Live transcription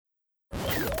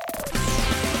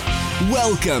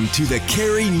Welcome to the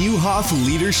Carey Nieuwhof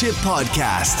Leadership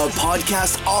Podcast, a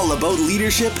podcast all about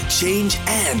leadership, change,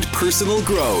 and personal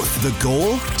growth. The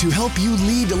goal? To help you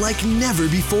lead like never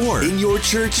before in your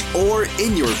church or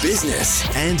in your business.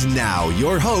 And now,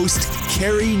 your host,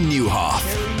 Carey Nieuwhof.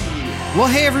 Well,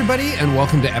 hey, everybody, and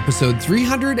welcome to episode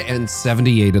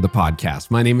 378 of the podcast.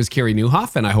 My name is Carey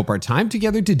Nieuwhof, and I hope our time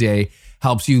together today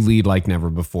helps you lead like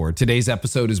never before. Today's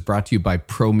episode is brought to you by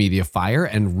Pro Media Fire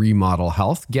and Remodel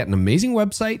Health. Get an amazing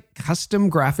website, custom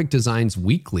graphic designs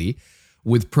weekly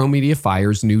with Pro Media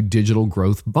Fire's new digital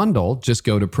growth bundle. Just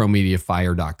go to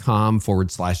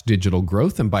promediafire.com/digital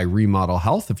growth and buy Remodel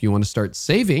Health. If you want to start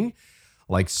saving,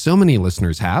 like so many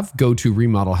listeners have, go to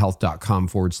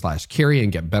remodelhealth.com/Carey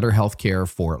and get better healthcare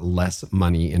for less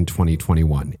money in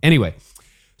 2021. Anyway,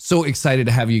 so excited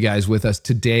to have you guys with us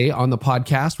today on the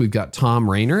podcast. We've got Thom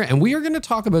Rainer, and we are going to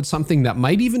talk about something that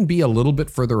might even be a little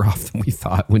bit further off than we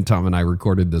thought when Thom and I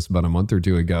recorded this about a month or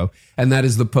two ago, and that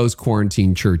is the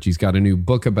post-quarantine church. He's got a new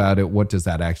book about it. What does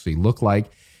that actually look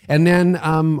like? And then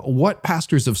what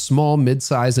pastors of small,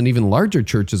 mid-size, and even larger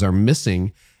churches are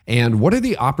missing, and what are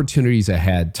the opportunities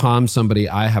ahead? Thom's somebody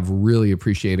I have really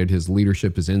appreciated his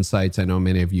leadership, his insights. I know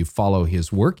many of you follow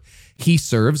his work. He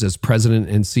serves as president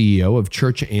and CEO of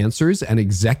Church Answers and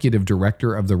executive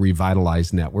director of the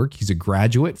Revitalize Network. He's a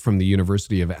graduate from the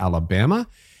University of Alabama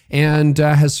and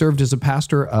has served as a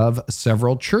pastor of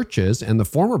several churches and the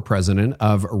former president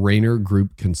of Rainer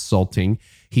Group Consulting.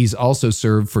 He's also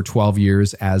served for 12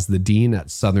 years as the dean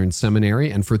at Southern Seminary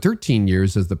and for 13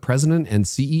 years as the president and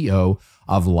CEO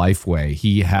of Lifeway.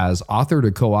 He has authored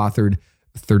or co-authored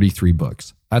 33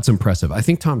 books. That's impressive. I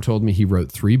think Thom told me he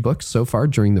wrote 3 books so far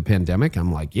during the pandemic.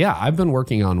 I'm like, yeah, I've been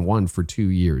working on one for 2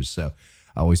 years. So it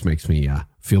always makes me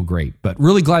feel great. But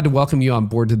really glad to welcome you on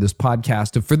board to this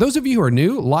podcast. For those of you who are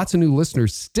new, lots of new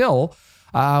listeners still,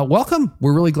 welcome.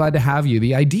 We're really glad to have you.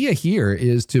 The idea here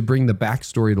is to bring the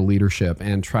backstory to leadership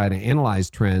and try to analyze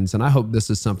trends. And I hope this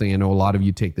is something, I know a lot of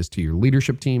you take this to your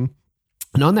leadership team.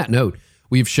 And on that note,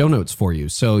 we have show notes for you.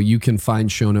 So you can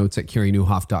find show notes at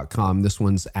careynieuwhof.com. This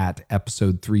one's at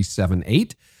episode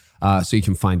 378. So you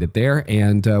can find it there.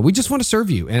 And we just want to serve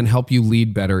you and help you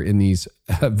lead better in these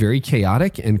very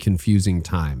chaotic and confusing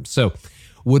times. So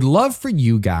would love for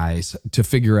you guys to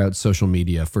figure out social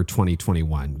media for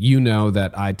 2021. You know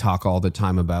that I talk all the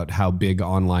time about how big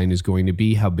online is going to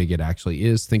be, how big it actually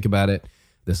is. Think about it.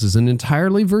 This is an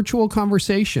entirely virtual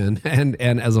conversation. And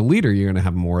as a leader, you're going to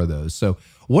have more of those. So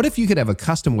what if you could have a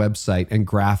custom website and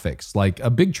graphics like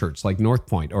a big church like North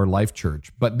Point or Life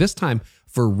Church, but this time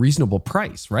for a reasonable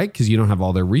price, right? Because you don't have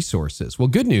all their resources. Well,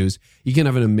 good news, you can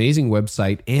have an amazing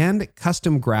website and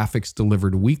custom graphics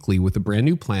delivered weekly with a brand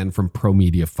new plan from Pro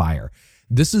Media Fire.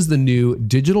 This is the new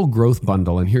digital growth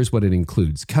bundle, and here's what it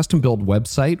includes. Custom-built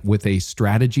website with a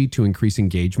strategy to increase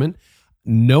engagement,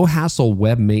 no hassle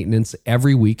web maintenance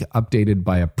every week, updated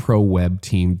by a pro web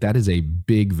team. That is a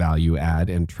big value add,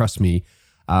 and trust me,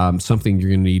 something you're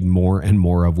going to need more and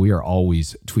more of. We are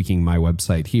always tweaking my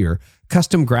website here.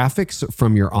 Custom graphics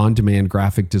from your on-demand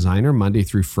graphic designer Monday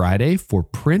through Friday for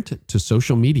print to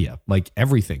social media, like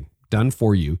everything done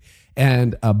for you.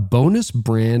 And a bonus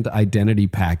brand identity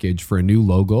package for a new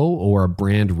logo or a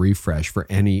brand refresh for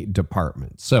any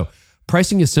department. So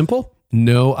pricing is simple.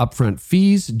 No upfront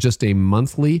fees, just a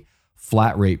monthly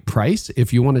flat rate price.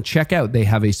 If you want to check out, they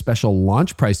have a special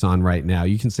launch price on right now.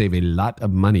 You can save a lot of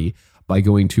money by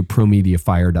going to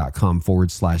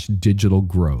promediafire.com/digital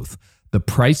growth. The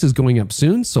price is going up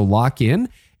soon, so lock in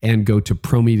and go to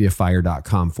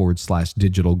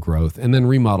promediafire.com/digital growth. And then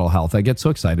Remodel Health. I get so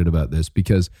excited about this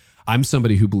because I'm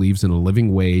somebody who believes in a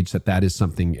living wage, that is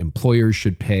something employers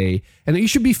should pay, and that you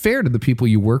should be fair to the people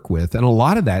you work with. And a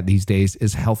lot of that these days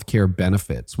is healthcare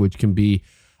benefits, which can be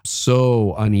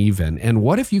so uneven. And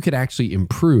what if you could actually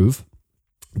improve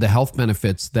the health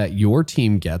benefits that your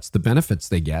team gets, the benefits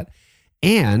they get,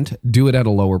 and do it at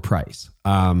a lower price?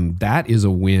 That is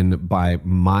a win by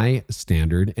my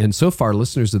standard. And so far,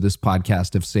 listeners of this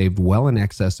podcast have saved well in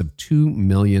excess of $2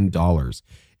 million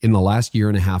in the last year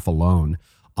and a half alone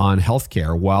on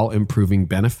healthcare while improving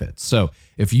benefits. So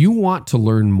if you want to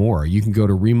learn more, you can go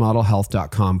to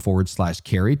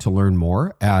remodelhealth.com/Carey to learn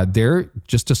more. There,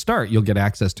 just to start, you'll get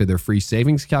access to their free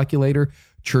savings calculator,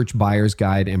 church buyer's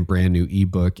guide, and brand new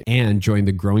ebook, and join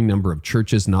the growing number of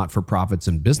churches, not-for-profits,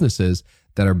 and businesses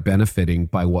that are benefiting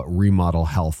by what Remodel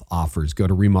Health offers. Go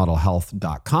to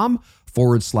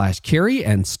remodelhealth.com/Carey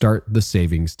and start the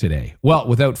savings today. Well,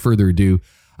 without further ado,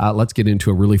 let's get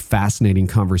into a really fascinating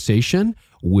conversation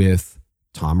with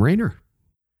Thom Rainer.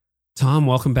 Thom,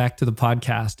 welcome back to the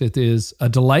podcast. It is a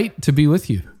delight to be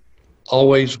with you.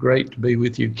 Always great to be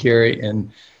with you, Carey. And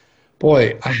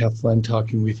Boy, I have fun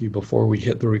talking with you before we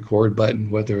hit the record button,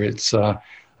 whether it's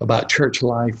about church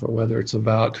life or whether it's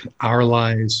about our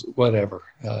lives, whatever.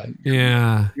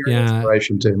 Yeah, You're an yeah.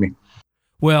 inspiration to me.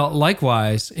 Well,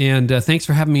 likewise. And thanks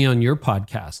for having me on your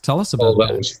podcast. Tell us about Oh,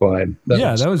 that was fun.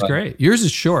 That was great. Yours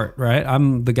is short, right?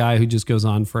 I'm the guy who just goes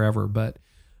on forever, but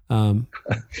tell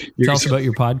us about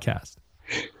your podcast.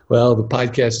 Well, the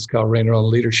podcast is called Rainer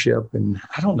on Leadership, and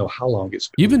I don't know how long it's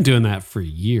been. You've been doing that for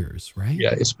years, right?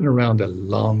 Yeah, it's been around a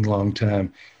long, long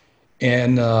time.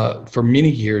 And for many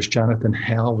years, Jonathan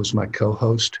Howe was my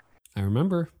co-host. I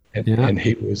remember. And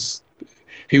he was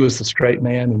the straight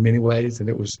man in many ways, and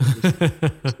it was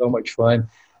so much fun.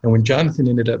 And when Jonathan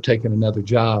ended up taking another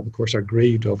job, of course, I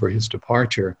grieved over his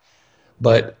departure,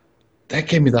 but that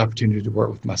gave me the opportunity to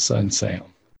work with my son, Sam.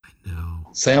 No.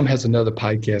 Sam has another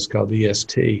podcast called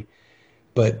EST,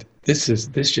 but this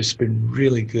just been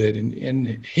really good.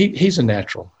 And he's a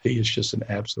natural. He is just an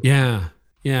absolute. Yeah.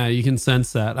 Yeah. You can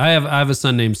sense that. I have a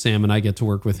son named Sam, and I get to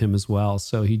work with him as well.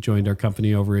 So he joined our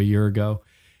company over a year ago,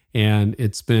 and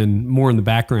it's been more in the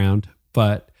background,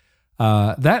 but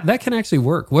that can actually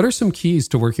work. What are some keys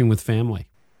to working with family?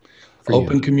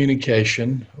 Open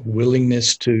communication,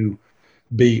 willingness to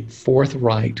be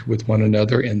forthright with one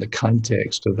another in the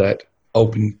context of that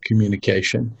open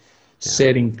communication,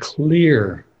 setting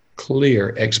clear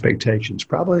expectations,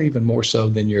 probably even more so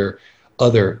than your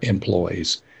other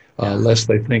employees, lest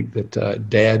they think that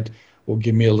dad will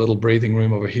give me a little breathing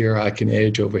room over here, I can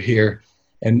edge over here.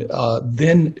 And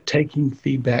then taking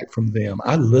feedback from them.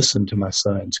 I listen to my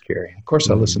sons, Carey. Of course,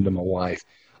 I listen to my wife.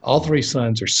 All three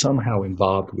sons are somehow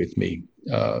involved with me,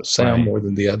 Sam more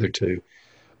than the other two.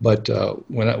 But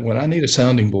when I need a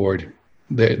sounding board,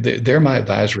 they're my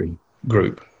advisory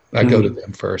group. I go to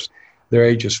them first. Their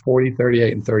ages 40,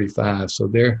 38, and 35. So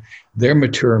they're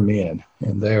mature men,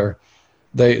 and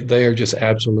they are just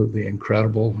absolutely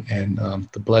incredible. And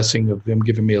the blessing of them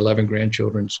giving me 11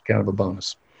 grandchildren is kind of a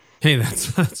bonus. Hey,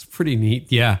 that's pretty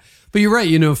neat. Yeah. But you're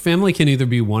right. Family can either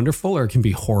be wonderful or it can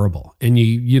be horrible. And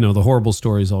the horrible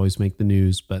stories always make the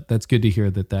news, but that's good to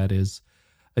hear that is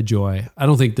a joy. I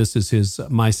don't think this is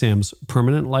my Sam's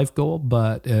permanent life goal,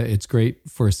 but it's great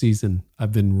for a season.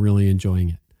 I've been really enjoying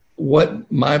it. What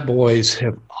my boys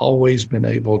have always been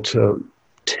able to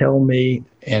tell me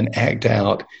and act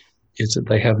out is that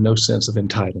they have no sense of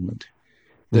entitlement.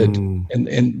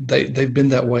 And they've been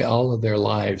that way all of their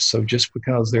lives. So just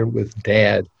because they're with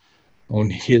dad on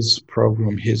his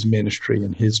program, his ministry,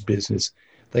 and his business,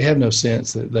 they have no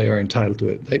sense that they are entitled to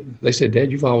it. They said,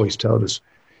 Dad, you've always told us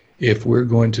if we're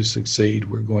going to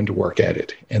succeed, we're going to work at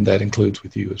it. And that includes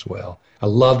with you as well. I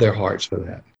love their hearts for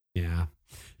that. Yeah.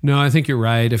 No, I think you're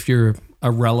right. If you're a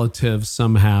relative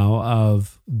somehow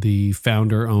of the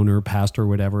founder, owner, pastor,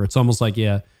 whatever, it's almost like,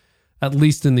 at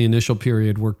least in the initial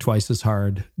period, work twice as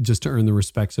hard just to earn the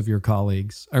respects of your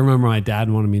colleagues. I remember my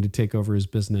dad wanted me to take over his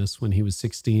business when I was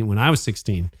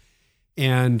 16.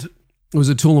 And it was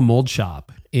a tool and mold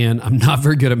shop. And I'm not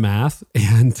very good at math.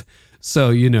 And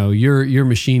so, you're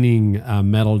machining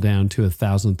metal down to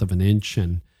 1,000th of an inch.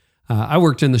 And I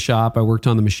worked in the shop. I worked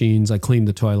on the machines. I cleaned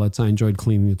the toilets. I enjoyed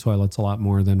cleaning the toilets a lot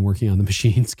more than working on the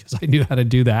machines because I knew how to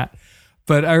do that.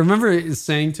 But I remember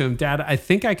saying to him, Dad, I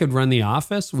think I could run the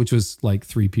office, which was like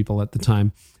 3 people at the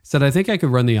time. I said, I think I could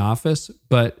run the office,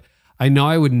 but I know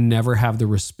I would never have the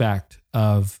respect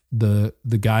of the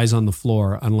guys on the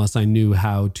floor unless I knew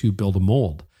how to build a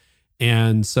mold.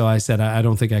 And so I said, I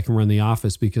don't think I can run the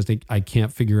office because I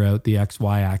can't figure out the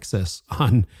XY axis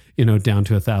on, down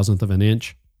to 1,000th of an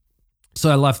inch.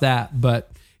 So I left that.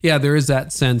 But yeah, there is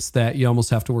that sense that you almost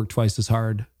have to work twice as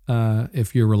hard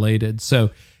if you're related.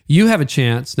 So you have a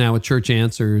chance now with Church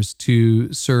Answers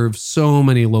to serve so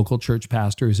many local church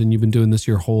pastors, and you've been doing this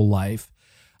your whole life.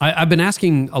 I've been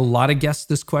asking a lot of guests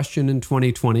this question in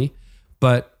 2020,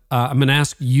 but I'm going to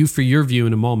ask you for your view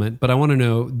in a moment. But I want to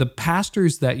know, the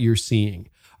pastors that you're seeing,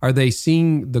 are they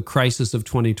seeing the crisis of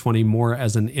 2020 more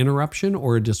as an interruption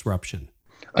or a disruption?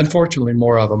 Unfortunately,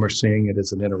 more of them are seeing it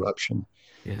as an interruption.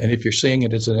 Yeah. And if you're seeing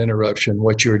it as an interruption,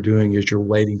 what you're doing is you're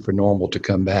waiting for normal to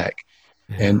come back.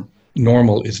 Yeah. And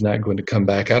normal is not going to come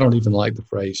back. I don't even like the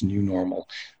phrase new normal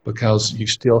because you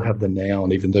still have the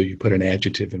noun, even though you put an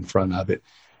adjective in front of it.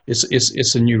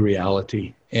 It's a new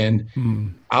reality. And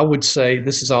I would say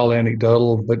this is all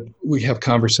anecdotal, but we have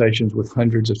conversations with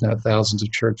hundreds, if not thousands,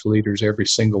 of church leaders every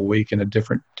single week in a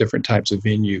different types of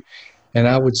venue. And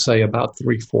I would say about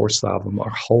 3/4 of them are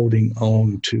holding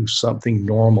on to something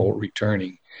normal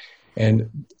returning. And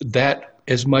that,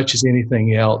 as much as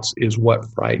anything else, is what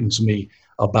frightens me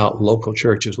about local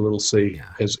churches, little c,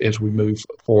 as we move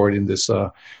forward in this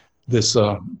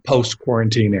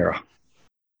post-quarantine era.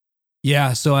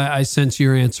 Yeah, so I sense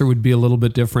your answer would be a little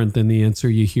bit different than the answer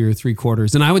you hear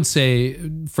 3/4. And I would say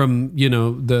from,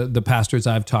 the pastors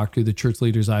I've talked to, the church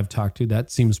leaders I've talked to, that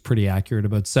seems pretty accurate.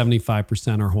 About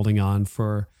 75% are holding on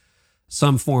for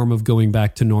some form of going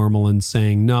back to normal and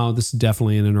saying, no, this is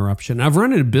definitely an interruption. I've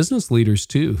run into business leaders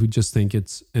too who just think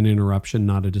it's an interruption,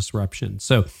 not a disruption.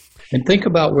 So, and think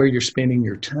about where you're spending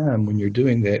your time when you're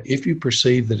doing that. If you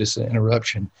perceive that it's an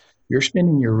interruption, you're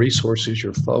spending your resources,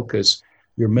 your focus,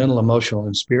 your mental, emotional,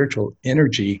 and spiritual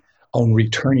energy on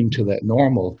returning to that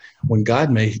normal, when God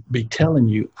may be telling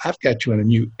you, I've got you in a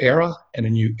new era and a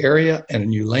new area and a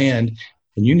new land,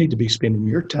 and you need to be spending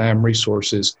your time,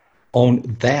 resources on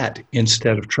that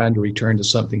instead of trying to return to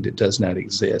something that does not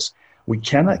exist. We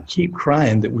cannot keep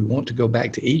crying that we want to go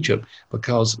back to Egypt,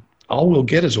 because all we'll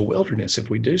get is a wilderness if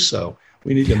we do so.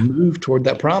 We need to move toward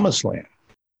that promised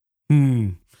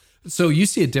land. So you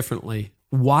see it differently.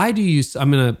 Why do you, I'm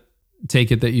going to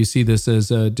take it that you see this as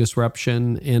a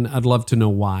disruption, and I'd love to know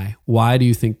why. Why do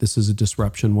you think this is a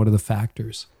disruption? What are the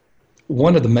factors?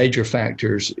 One of the major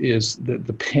factors is that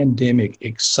the pandemic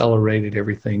accelerated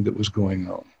everything that was going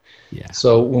on. Yeah.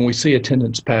 So when we see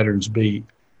attendance patterns be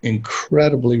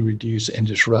incredibly reduced and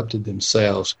disrupted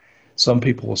themselves, some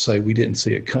people will say we didn't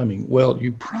see it coming. Well,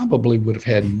 you probably would have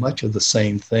had much of the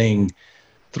same thing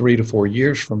 3 to 4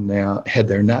 years from now had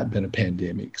there not been a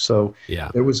pandemic. So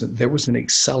there was an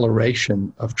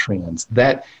acceleration of trends.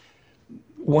 That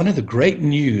one of the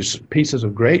pieces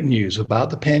of great news about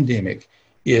the pandemic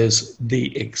is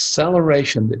the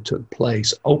acceleration that took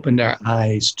place opened our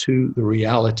eyes to the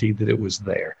reality that it was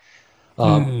there.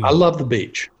 I love the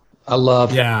beach. I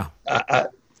love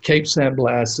Cape San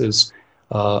Blas is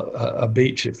a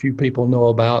beach that few people know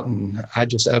about, and I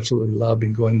just absolutely love.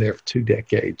 Been going there for 2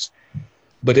 decades.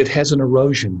 But it has an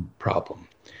erosion problem.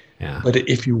 Yeah. But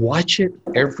if you watch it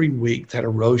every week, that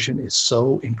erosion is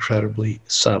so incredibly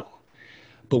subtle.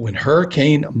 But when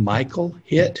Hurricane Michael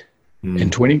hit in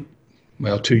 2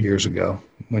 years ago,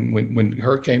 when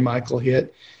Hurricane Michael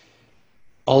hit,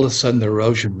 all of a sudden the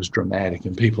erosion was dramatic,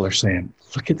 and people are saying,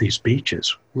 look at these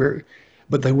beaches.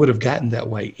 But they would have gotten that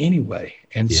way anyway.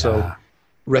 And so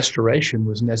restoration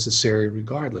was necessary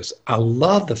regardless. I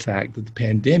love the fact that the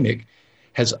pandemic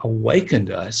has awakened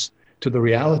us to the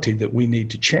reality that we need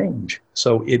to change.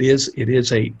 So it is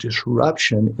a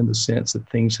disruption in the sense that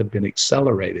things have been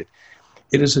accelerated.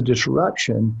 It is a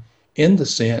disruption in the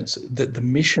sense that the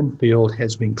mission field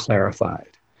has been clarified.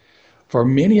 For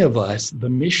many of us, the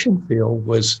mission field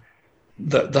was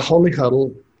the holy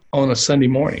huddle on a Sunday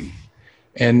morning.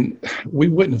 And we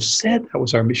wouldn't have said that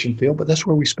was our mission field, but that's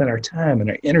where we spent our time and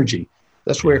our energy.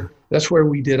 That's where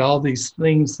we did all these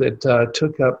things that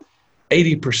took up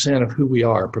 80% of who we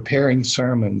are, preparing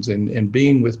sermons and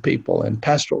being with people and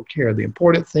pastoral care, the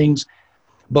important things.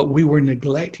 But we were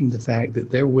neglecting the fact that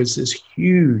there was this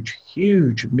huge,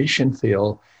 huge mission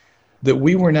field that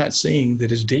we were not seeing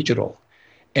that is digital.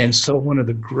 And so one of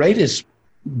the greatest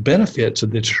benefits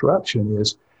of the disruption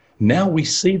is now we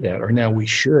see that, or now we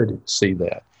should see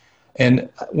that. And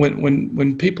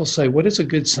when people say, what is a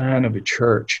good sign of a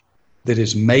church that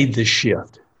has made this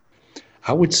shift?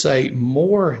 I would say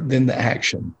more than the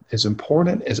action, as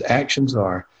important as actions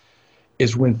are,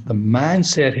 is when the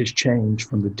mindset has changed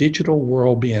from the digital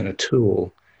world being a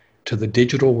tool to the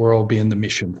digital world being the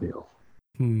mission field.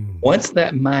 Once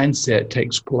that mindset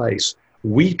takes place,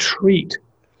 we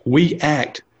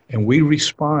act, and we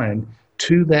respond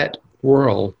to that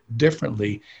world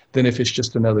differently than if it's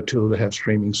just another tool to have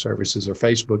streaming services or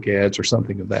Facebook ads or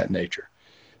something of that nature.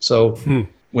 So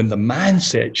when the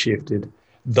mindset shifted,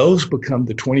 those become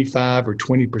the 25 or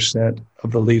 20%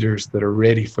 of the leaders that are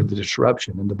ready for the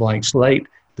disruption and the blank slate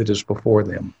that is before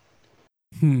them.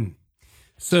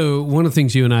 So one of the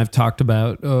things you and I have talked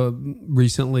about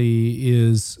recently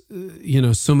is,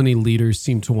 so many leaders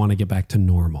seem to want to get back to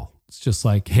normal. It's just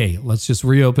like, hey, let's just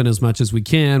reopen as much as we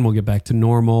can. We'll get back to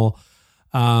normal.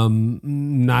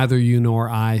 Neither you nor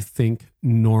I think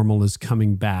normal is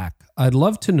coming back. I'd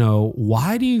love to know,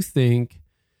 why do you think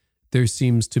there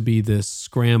seems to be this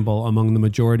scramble among the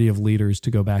majority of leaders to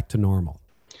go back to normal?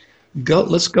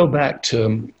 Let's go back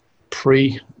to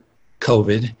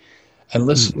pre-COVID, and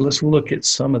let's look at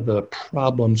some of the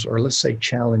problems, or let's say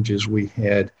challenges we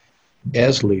had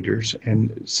as leaders.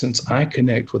 And since I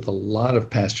connect with a lot of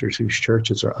pastors whose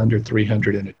churches are under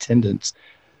 300 in attendance,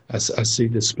 I see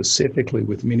this specifically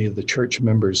with many of the church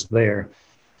members there.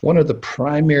 One of the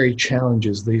primary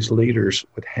challenges these leaders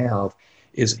would have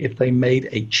is if they made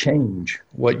a change,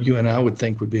 what you and I would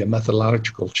think would be a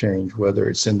methodological change, whether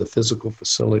it's in the physical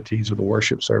facilities or the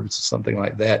worship service or something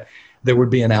like that, there would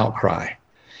be an outcry.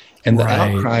 And the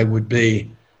outcry would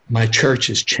be, my church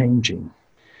is changing.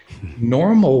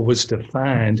 Normal was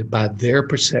defined by their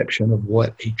perception of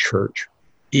what a church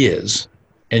is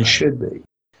and should be.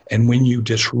 And when you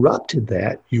disrupted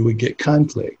that, you would get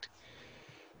conflict.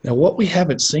 Now, what we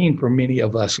haven't seen for many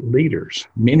of us leaders,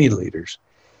 many leaders,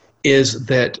 is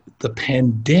that the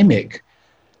pandemic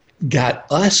got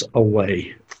us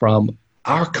away from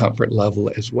our comfort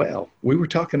level as well. We were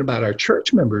talking about our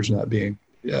church members not being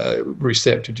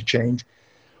receptive to change.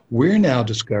 We're now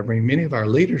discovering, many of our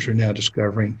leaders are now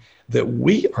discovering that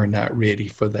we are not ready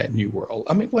for that new world.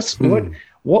 I mean,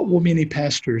 what will many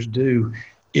pastors do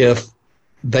if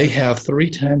they have 3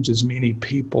 times as many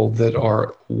people that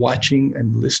are watching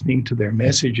and listening to their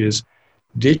messages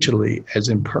digitally as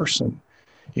in person?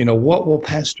 You know, what will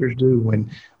pastors do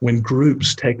when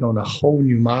groups take on a whole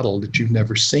new model that you've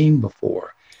never seen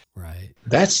before? Right.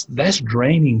 That's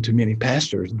draining to many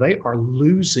pastors. They are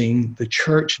losing the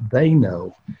church they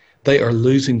know. They are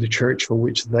losing the church for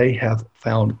which they have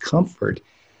found comfort.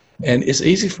 And it's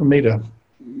easy for me to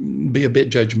be a bit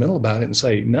judgmental about it and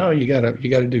say, no, you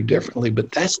gotta do differently.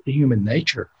 But that's the human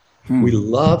nature. We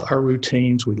love our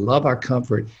routines. We love our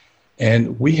comfort.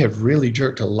 And we have really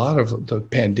jerked the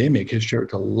pandemic has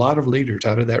jerked a lot of leaders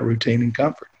out of that routine and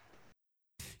comfort.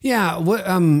 Yeah. What,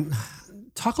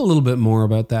 talk a little bit more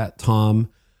about that, Thom.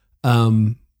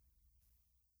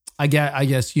 I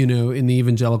guess, you know, in the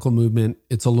evangelical movement,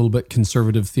 it's a little bit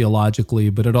conservative theologically,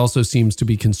 but it also seems to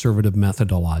be conservative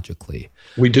methodologically.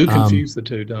 We do confuse the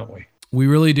two, don't we? We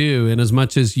really do. And as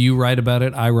much as you write about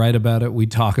it, I write about it, we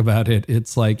talk about it,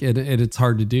 it's like, it's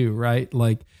hard to do, right?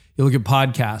 Like you look at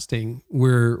podcasting,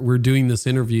 we're doing this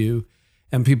interview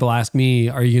and people ask me,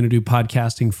 are you going to do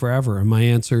podcasting forever? And my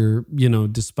answer, you know,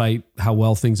 despite how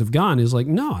well things have gone, is like,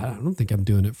 no, I don't think I'm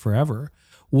doing it forever.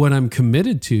 What I'm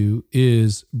committed to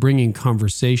is bringing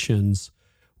conversations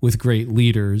with great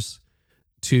leaders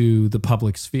to the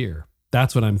public sphere.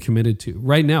 That's what I'm committed to.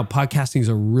 Right now, podcasting is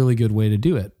a really good way to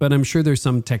do it, but I'm sure there's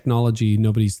some technology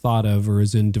nobody's thought of or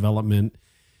is in development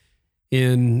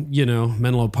in, you know,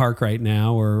 Menlo Park right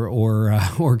now or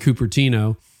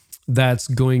Cupertino that's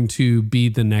going to be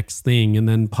the next thing. And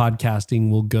then podcasting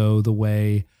will go the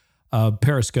way of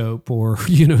Periscope or,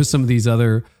 you know, some of these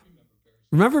other.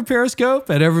 Remember Periscope?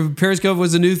 Periscope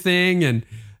was a new thing. And,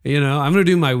 you know, I'm going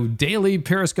to do my daily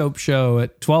Periscope show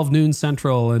at 12 noon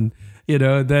Central. And, you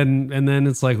know, then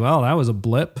it's like, well, that was a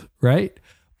blip, right?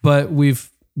 But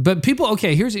people,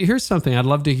 okay, here's something. I'd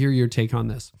love to hear your take on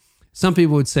this. Some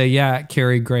people would say, yeah,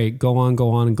 Carey, great. Go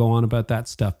on about that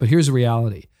stuff. But here's the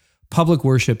reality. Public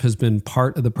worship has been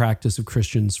part of the practice of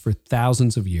Christians for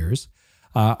thousands of years,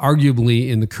 arguably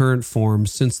in the current form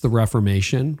since the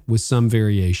Reformation with some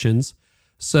variations.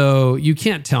 So you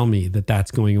can't tell me that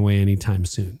that's going away anytime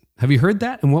soon. Have you heard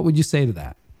that? And what would you say to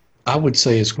that? I would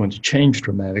say it's going to change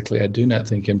dramatically. I do not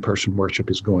think in-person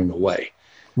worship is going away.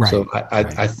 Right. So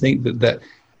I think that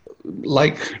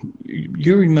like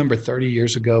you remember 30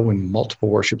 years ago when multiple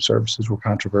worship services were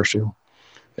controversial?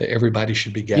 Everybody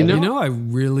should be gathered. You know, I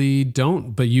really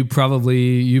don't, but you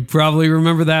probably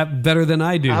remember that better than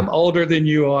I do. I'm older than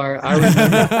you are. I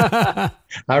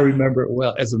remember it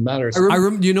well. As a matter of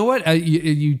fact, you know what?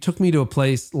 You took me to a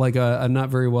place like a not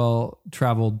very well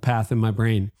traveled path in my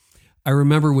brain. I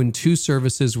remember when 2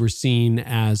 services were seen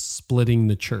as splitting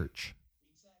the church.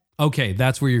 Okay,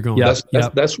 that's where you're going. Yes,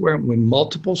 that's where when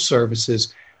multiple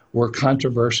services were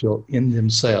controversial in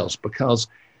themselves because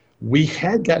we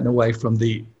had gotten away from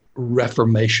the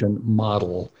Reformation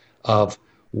model of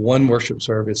one worship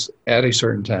service at a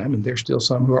certain time, and there's still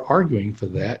some who are arguing for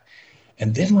that.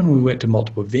 And then when we went to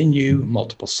multiple venue,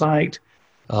 multiple site,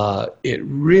 it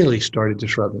really started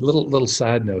disrupting. Little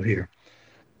side note here.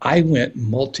 I went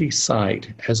multi-site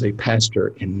as a pastor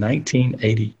in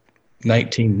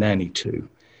 1992.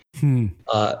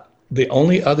 The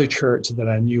only other church that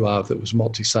I knew of that was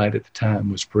multi-site at the time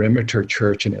was Perimeter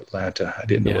Church in Atlanta. I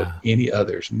didn't know of any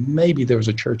others. Maybe there was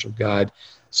a Church of God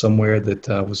somewhere that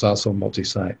was also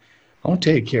multi-site. I want to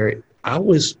tell you, Carey, I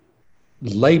was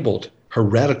labeled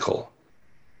heretical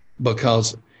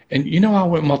because, and you know, I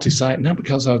went multi-site not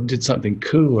because I did something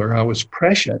cool or I was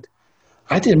prescient.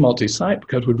 I did multi-site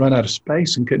because we'd run out of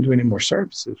space and couldn't do any more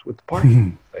services with the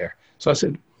parking there. So I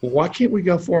said, well, why can't we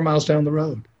go 4 miles down the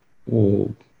road?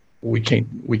 Well, we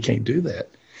can't do that.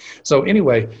 So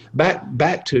anyway,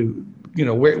 back to, you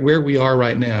know, where we are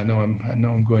right now. I know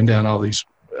I'm going down all these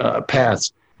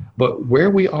paths, but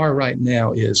where we are right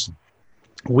now is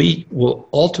we will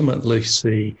ultimately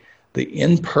see the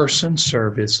in-person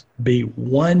service be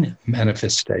one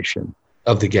manifestation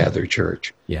of the gathered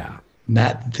church. Yeah.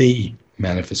 Not the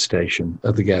manifestation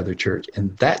of the gathered church.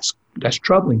 And that's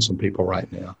troubling some people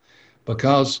right now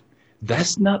because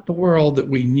That's not the world that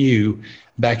we knew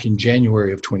back in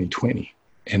January of 2020.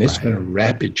 And it's been a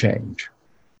rapid change.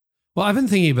 Well, I've been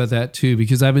thinking about that too,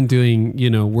 because I've been doing,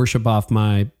 worship off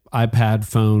my iPad,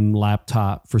 phone,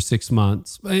 laptop for 6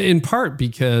 months, in part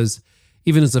because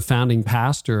even as a founding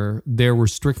pastor, there were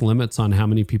strict limits on how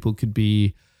many people could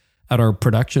be at our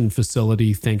production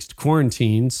facility thanks to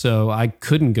quarantine. So I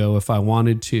couldn't go if I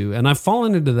wanted to. And I've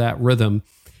fallen into that rhythm.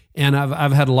 And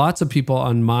I've had lots of people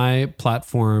on my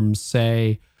platform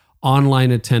say online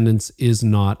attendance is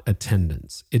not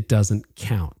attendance. It doesn't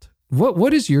count.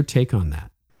 What is your take on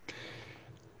that?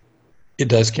 It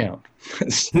does count.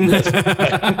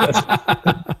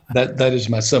 That is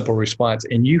my simple response.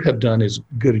 And you have done as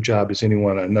good a job as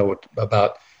anyone I know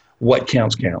about what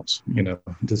counts.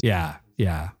 Yeah.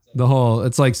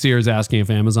 It's like Sears asking if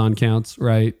Amazon counts,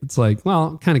 right? It's like,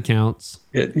 well, it kind of counts.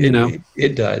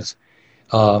 It does.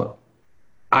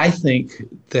 I think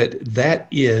that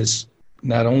is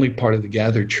not only part of the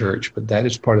gathered church, but that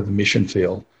is part of the mission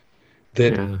field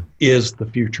that is the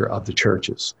future of the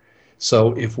churches.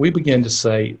 So if we begin to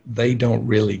say they don't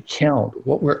really count,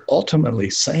 what we're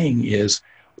ultimately saying is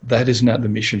that is not the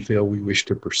mission field we wish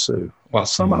to pursue. While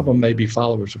some of them may be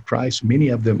followers of Christ, many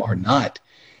of them are not.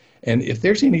 And if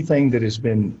there's anything that has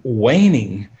been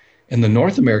waning in the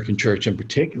North American church in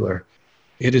particular,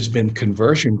 it has been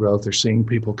conversion growth or seeing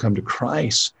people come to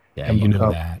Christ and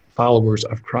become followers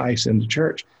of Christ in the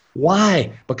church.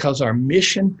 Why? Because our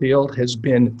mission field has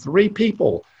been 3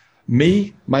 people,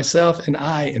 me, myself, and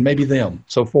I, and maybe them,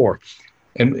 so 4.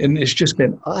 And it's just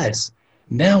been us.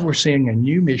 Now we're seeing a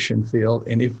new mission field.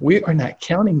 And if we are not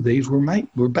counting these,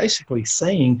 we're basically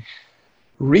saying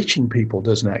reaching people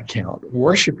does not count.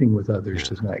 Worshiping with others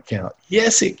does not count.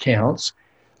 Yes, it counts.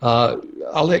 I'll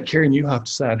let Carey Nieuwhof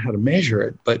decide how to measure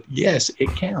it, but yes, it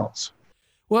counts.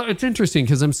 Well, it's interesting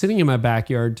because I'm sitting in my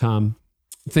backyard, Thom,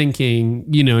 thinking,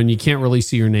 and you can't really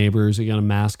see your neighbors, you got to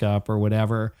mask up or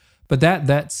whatever. But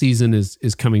that season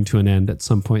is coming to an end at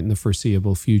some point in the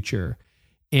foreseeable future.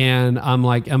 And I'm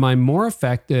like, am I more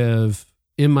effective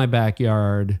in my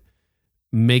backyard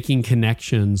making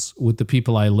connections with the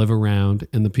people I live around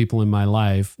and the people in my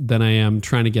life than I am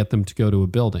trying to get them to go to a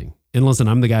building? And listen,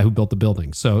 I'm the guy who built the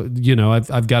building. So,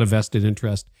 I've got a vested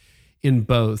interest in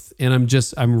both. And I'm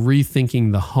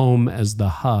rethinking the home as the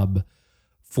hub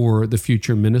for the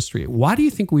future ministry. Why do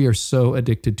you think we are so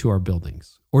addicted to our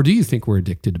buildings? Or do you think we're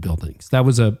addicted to buildings? That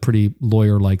was a pretty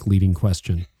lawyer-like leading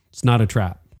question. It's not a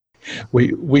trap.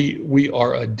 We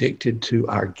are addicted to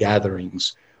our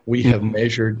gatherings. We have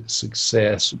measured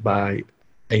success by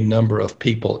a number of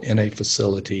people in a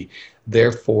facility.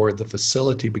 Therefore, the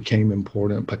facility became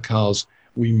important because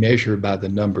we measured by the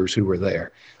numbers who were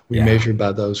there. We measured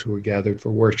by those who were gathered for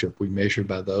worship. We measured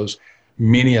by those.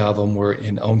 Many of them were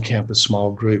in on-campus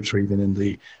small groups or even in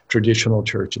the traditional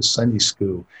churches, Sunday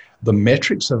school. The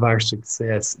metrics of our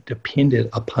success depended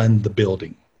upon the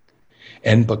building.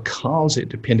 And because it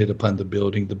depended upon the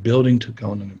building took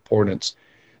on an importance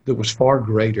that was far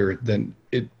greater than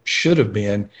it should have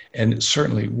been, and it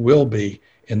certainly will be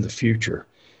in the future.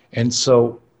 And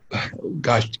so,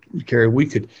 gosh, Carey, we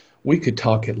could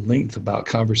talk at length about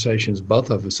conversations both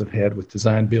of us have had with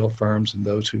design build firms and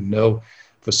those who know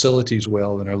facilities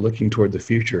well and are looking toward the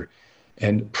future.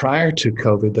 And prior to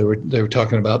COVID, they were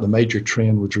talking about the major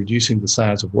trend was reducing the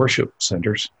size of worship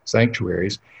centers,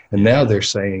 sanctuaries, and now they're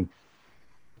saying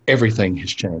everything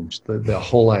has changed. The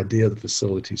whole idea of the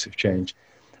facilities have changed.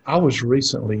 I was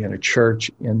recently in a church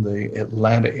in the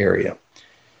Atlanta area,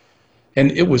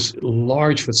 and it was a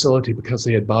large facility because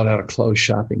they had bought out a closed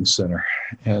shopping center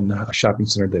and a shopping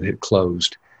center that had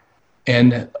closed.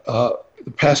 And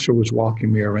the pastor was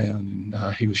walking me around,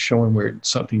 and he was showing where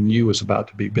something new was about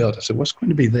to be built. I said, "What's going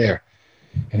to be there?"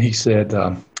 And he said,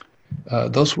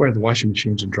 "Those where the washing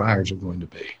machines and dryers are going to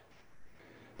be."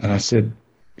 And I said,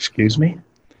 "Excuse me?"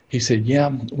 He said,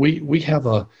 "Yeah, we have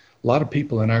a lot of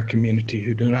people in our community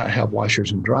who do not have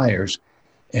washers and dryers,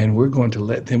 and we're going to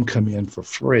let them come in for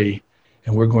free,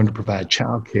 and we're going to provide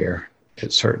childcare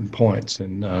at certain points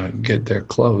and get their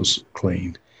clothes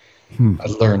cleaned." I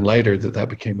learned later that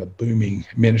became a booming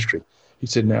ministry. He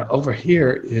said, "Now over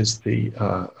here is the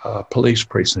police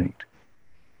precinct."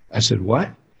 I said, "What?"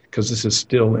 Because this is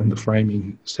still in the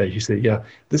framing stage. He said, "Yeah,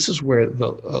 this is where the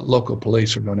local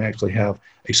police are going to actually have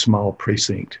a small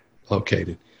precinct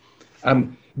located."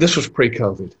 This was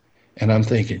pre-COVID, and I'm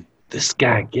thinking, this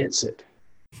guy gets it.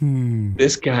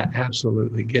 This guy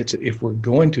absolutely gets it. If we're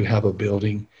going to have a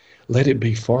building, let it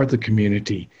be for the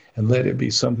community, and let it be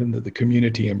something that the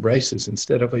community embraces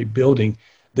instead of a building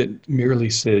that merely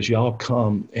says, "Y'all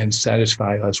come and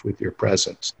satisfy us with your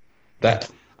presence."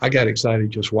 That I got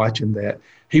excited just watching that.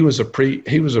 He was a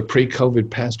pre-COVID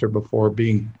pastor before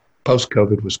being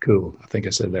post-COVID was cool. I think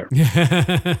I said there.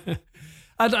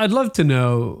 I'd love to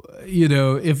know,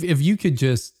 if you could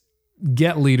just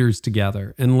get leaders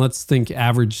together, and let's think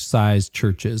average sized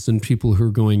churches and people who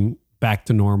are going back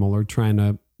to normal or trying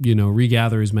to,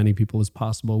 regather as many people as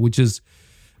possible, which is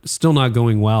still not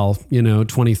going well. 20,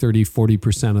 30,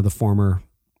 40% of the former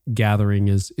gathering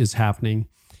is happening.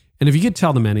 And if you could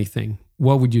tell them anything,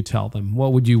 what would you tell them?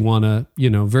 What would you want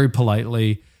to, very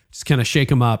politely just kind of shake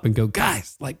them up and go,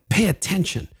 guys, pay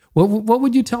attention. What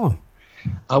would you tell them?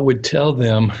 I would tell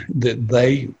them that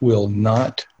they will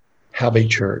not have a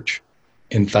church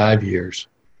in 5 years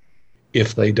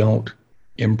if they don't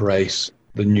embrace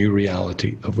the new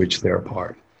reality of which they're a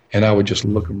part. And I would just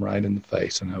look them right in the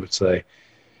face and I would say,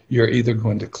 you're either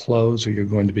going to close or you're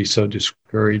going to be so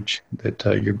discouraged that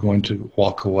you're going to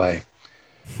walk away.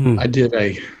 I did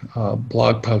a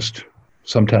blog post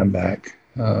sometime back,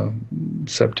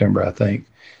 September, I think,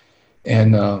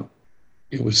 and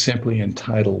it was simply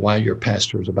entitled, Why Your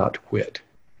Pastor is About to Quit.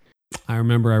 I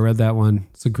remember I read that one.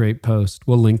 It's a great post.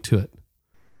 We'll link to it.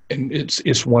 And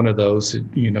it's one of those that,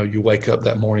 you wake up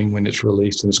that morning when it's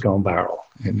released and it's gone viral.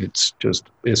 And it's just,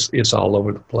 it's all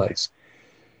over the place.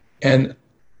 And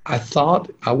I thought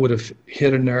I would have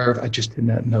hit a nerve. I just did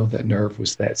not know that nerve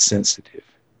was that sensitive.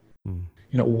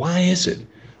 Why is it?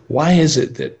 Why is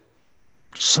it that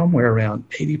somewhere around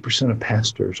 80% of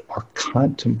pastors are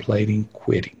contemplating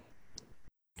quitting?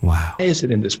 Wow. Why is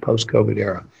it in this post-COVID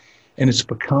era? And it's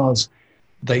because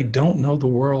they don't know the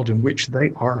world in which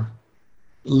they are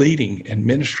leading and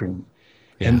ministering.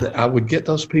 Yeah. And I would get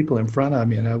those people in front of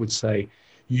me and I would say,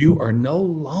 you are no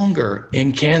longer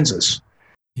in Kansas.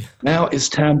 Yeah. Now it's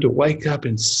time to wake up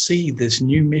and see this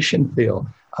new mission field.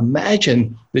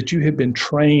 Imagine that you have been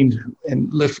trained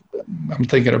and I'm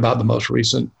thinking about the most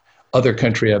recent other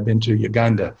country I've been to,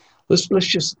 Uganda. Let's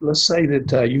say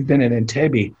that you've been in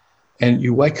Entebbe and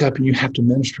you wake up and you have to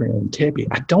minister in Entebbe.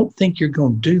 I don't think you're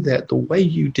going to do that the way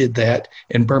you did that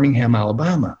in Birmingham,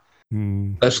 Alabama.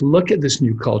 Let's look at this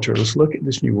new culture. Let's look at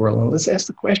this new world. And let's ask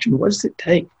the question, what does it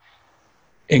take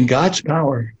in God's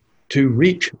power to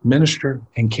reach, minister,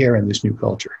 and care in this new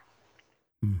culture?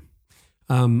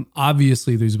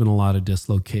 Obviously, there's been a lot of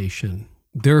dislocation.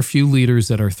 There are a few leaders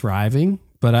that are thriving,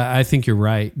 but I think you're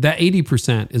right. That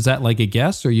 80%, is that like a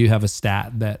guess, or you have a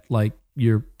stat that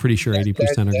you're pretty sure 80% are going to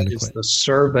quit? That is the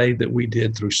survey that we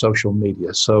did through social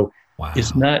media. So wow.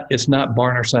 It's not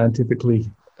Barner scientifically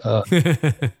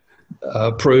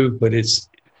approved, but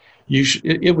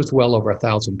it was well over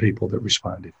 1,000 people that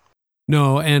responded.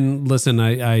 No, and listen,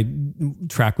 I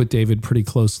track with David pretty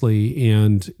closely,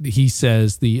 and he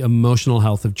says the emotional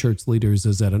health of church leaders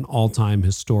is at an all-time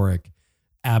historic,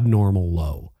 abnormal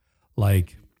low.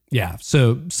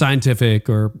 So scientific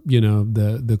or,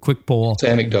 the quick poll. It's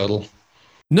anecdotal.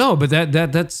 No, but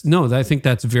I think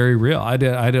that's very real. I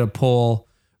did a poll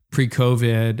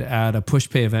pre-COVID at a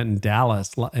PushPay event in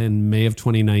Dallas in May of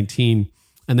 2019,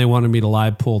 and they wanted me to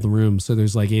live poll the room. So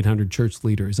there's 800 church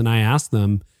leaders, and I asked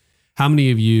them, how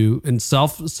many of you, and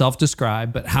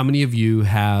self-describe, but how many of you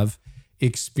have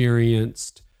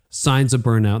experienced signs of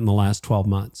burnout in the last 12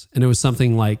 months? And it was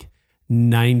something like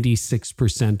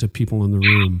 96% of people in the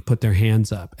room put their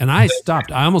hands up. And I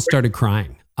stopped. I almost started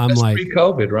crying. That's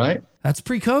pre-COVID, right? That's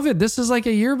pre-COVID. This is a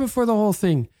year before the whole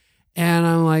thing. And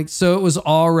I'm like, so it was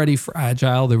already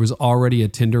fragile. There was already a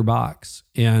tinderbox.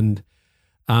 And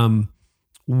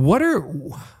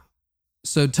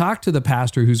so talk to the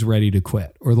pastor who's ready to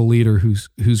quit, or the leader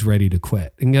who's ready to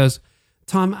quit, and goes,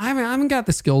 Thom, I haven't got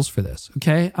the skills for this.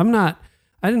 Okay. I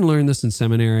didn't learn this in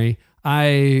seminary.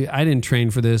 I didn't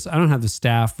train for this. I don't have the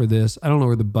staff for this. I don't know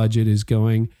where the budget is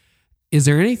going. Is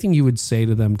there anything you would say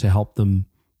to them to help them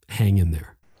hang in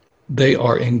there? They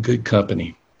are in good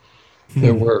company.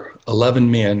 There were 11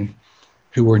 men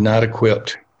who were not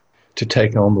equipped to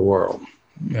take on the world.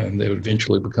 And they would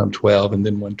eventually become 12 and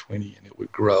then 120, and it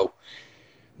would grow.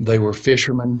 They were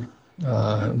fishermen.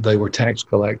 They were tax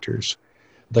collectors.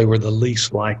 They were the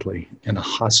least likely in a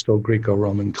hostile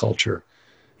Greco-Roman culture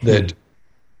that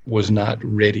was not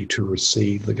ready to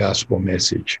receive the gospel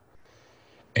message.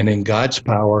 And in God's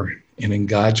power and in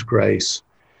God's grace,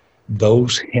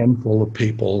 those handful of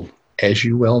people, as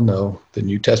you well know, the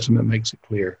New Testament makes it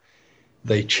clear,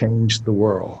 they changed the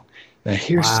world. Now,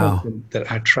 here's something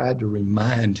that I tried to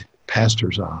remind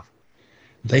pastors of.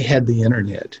 They had the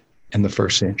internet in the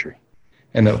first century.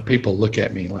 And people look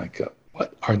at me like,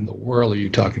 what in the world are you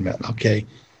talking about? Okay,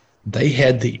 they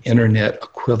had the internet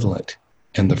equivalent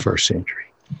in the first century.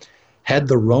 Had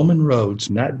the Roman roads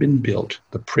not been built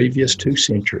the previous 2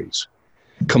 centuries,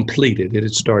 completed. It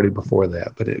had started before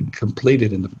that, but it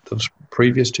completed in those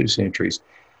previous 2 centuries,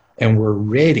 and were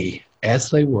ready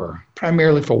as they were,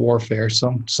 primarily for warfare,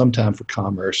 sometime for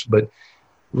commerce, but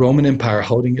Roman Empire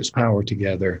holding its power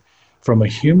together. From a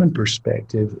human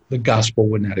perspective, the gospel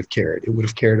would not have carried. It would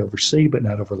have carried over sea, but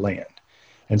not over land.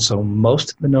 And so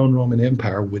most of the known Roman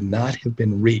Empire would not have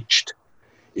been reached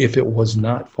if it was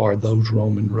not for those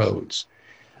Roman roads.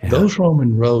 Yeah. Those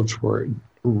Roman roads were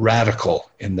radical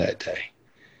in that day.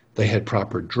 They had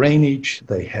proper drainage.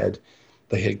 They had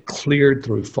cleared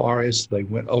through forests. They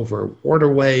went over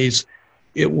waterways.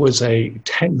 It was a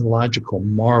technological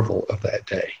marvel of that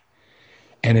day.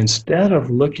 And instead of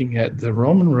looking at the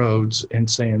Roman roads and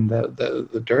saying that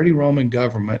the dirty Roman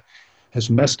government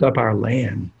has messed up our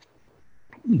land,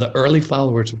 the early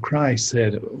followers of Christ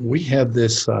said, we have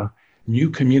this new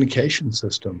communication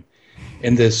system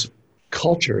and this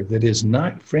culture that is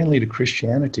not friendly to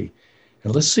Christianity.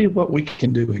 And let's see what we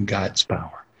can do in God's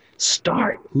power.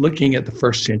 Start looking at the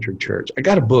first century church. I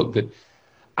got a book that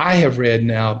I have read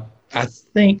now, I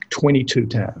think 22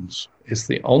 times. It's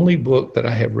the only book that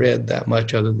I have read that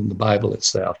much other than the Bible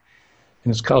itself.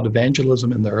 And it's called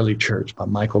Evangelism in the Early Church by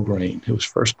Michael Green. It was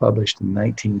first published in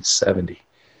 1970.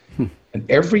 And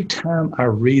every time I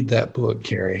read that book,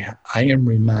 Carey, I am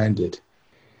reminded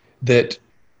that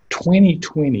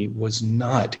 2020 was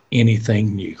not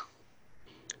anything new.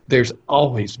 There's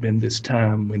always been this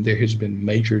time when there has been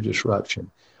major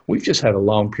disruption. We've just had a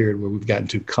long period where we've gotten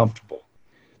too comfortable.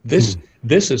 This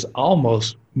is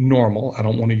almost normal. I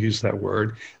don't want to use that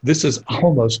word. This is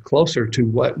almost closer to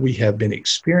what we have been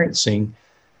experiencing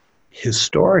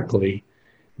historically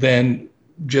than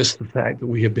just the fact that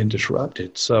we have been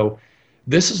disrupted. So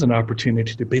this is an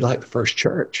opportunity to be like the first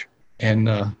church. And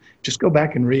just go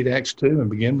back and read Acts 2 and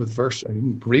begin with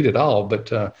read it all,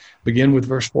 but begin with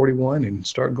verse 41 and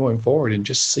start going forward and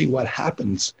just see what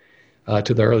happens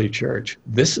to the early church.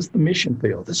 This is the mission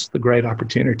field. This is the great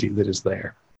opportunity that is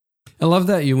there. I love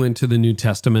that you went to the New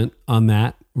Testament on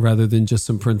that rather than just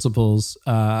some principles.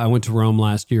 I went to Rome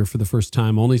last year for the first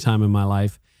time, only time in my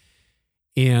life,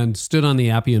 and stood on the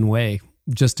Appian Way,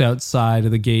 just outside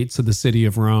of the gates of the city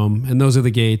of Rome. And those are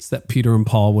the gates that Peter and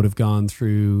Paul would have gone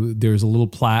through. There's a little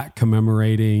plaque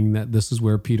commemorating that this is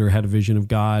where Peter had a vision of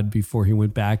God before he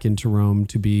went back into Rome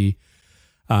to be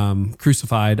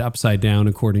crucified upside down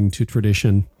according to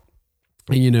tradition.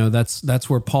 And, that's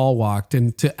where Paul walked.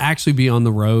 And to actually be on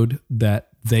the road that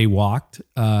they walked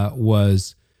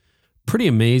was pretty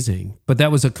amazing. But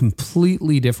that was a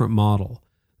completely different model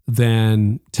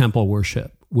than temple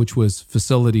worship, which was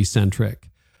facility-centric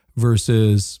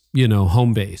versus,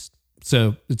 home-based.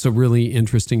 So it's a really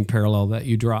interesting parallel that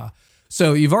you draw.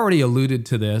 So you've already alluded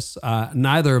to this.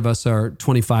 Neither of us are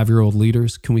 25-year-old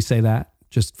leaders. Can we say that,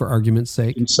 just for argument's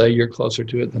sake? You can say you're closer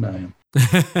to it than I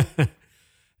am.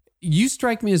 You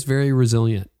strike me as very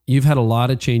resilient. You've had a lot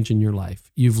of change in your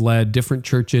life. You've led different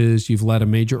churches. You've led a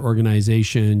major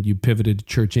organization. You pivoted to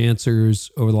Church Answers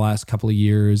over the last couple of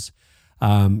years.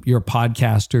 You're a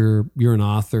podcaster, you're an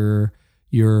author,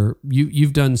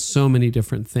 you've done so many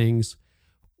different things.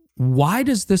 Why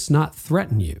does this not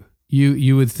threaten you?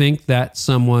 You would think that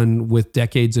someone with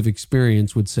decades of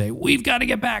experience would say, we've got to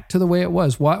get back to the way it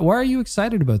was. Why are you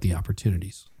excited about the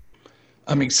opportunities?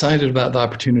 I'm excited about the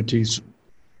opportunities.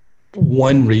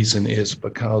 One reason is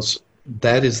because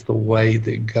that is the way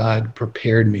that God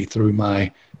prepared me through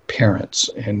my parents.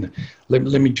 And let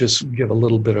me just give a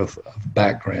little bit of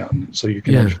background so you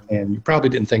can understand. You probably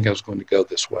didn't think I was going to go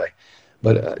this way,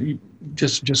 but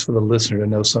just for the listener to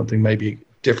know something maybe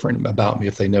different about me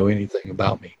if they know anything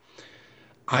about me.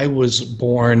 I was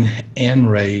born and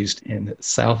raised in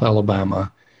South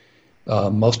Alabama.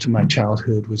 Most of my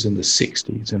childhood was in the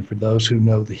 60s. And for those who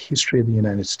know the history of the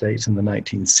United States in the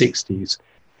 1960s,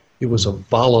 it was a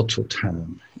volatile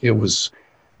time. It was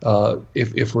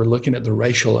if we're looking at the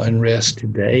racial unrest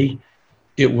today,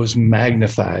 it was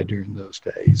magnified during those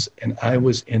days. And I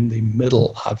was in the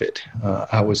middle of it.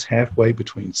 I was halfway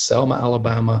between Selma,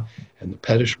 Alabama, and the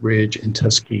Pettus Bridge in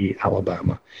Tuskegee,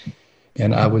 Alabama.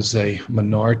 And I was a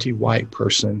minority white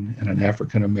person in an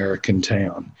African-American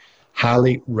town.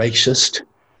 Highly racist.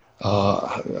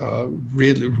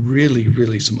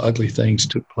 Really some ugly things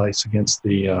took place against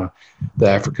the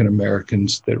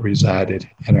African-Americans that resided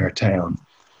in our town.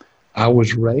 I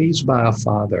was raised by a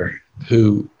father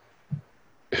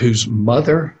whose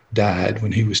mother died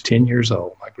when he was 10 years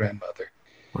old, my grandmother,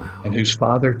 wow. And whose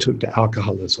father took to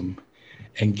alcoholism.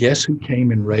 And guess who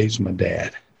came and raised my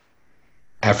dad?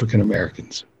 African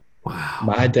Americans. Wow.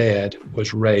 My dad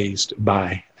was raised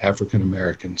by African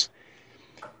Americans.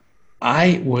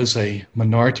 I was a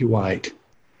minority white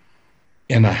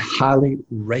in a highly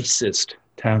racist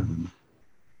town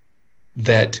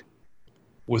that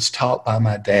was taught by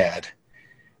my dad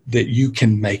that you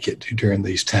can make it during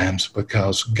these times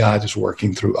because God is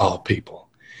working through all people.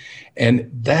 And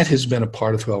that has been a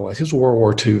part of who I was. He's a World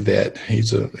War II vet.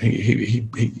 He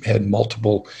had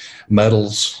multiple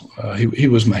medals. He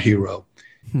was my hero.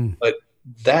 But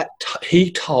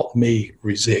he taught me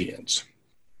resilience.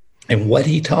 And what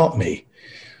he taught me,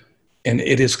 and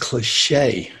it is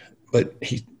cliche, but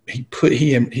he put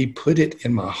it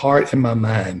in my heart and my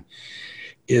mind,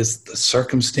 is the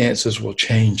circumstances will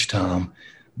change, Thom,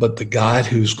 but the God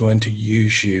who's going to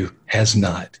use you has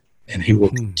not, and he will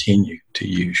continue to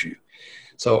use you.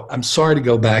 So I'm sorry to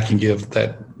go back and give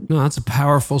that. No, that's a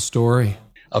powerful story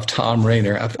of Thom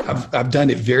Rainer. I've done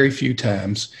it very few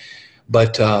times,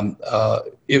 but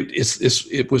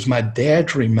it was my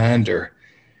dad's reminder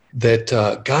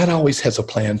that God always has a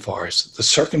plan for us. The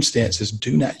circumstances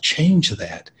do not change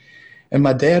that. And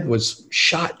my dad was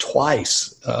shot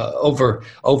twice over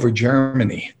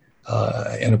Germany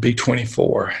in a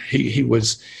B-24.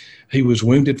 He was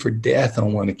wounded for death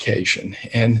on one occasion.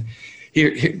 And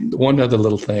here, one other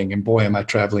little thing, and boy, am I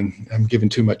traveling. I'm giving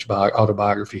too much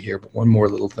autobiography here, but one more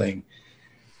little thing.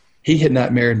 He had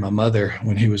not married my mother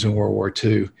when he was in World War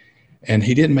II. And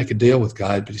he didn't make a deal with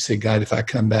God, but he said, God, if I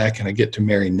come back and I get to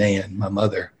marry Nan, my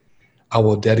mother, I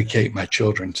will dedicate my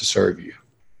children to serve you.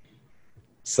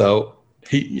 So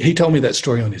he told me that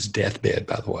story on his deathbed,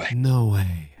 by the way. No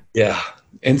way. Yeah.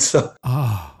 And so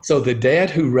the dad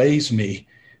who raised me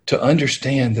to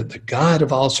understand that the God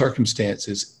of all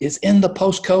circumstances is in the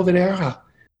post-COVID era.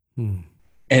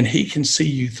 And he can see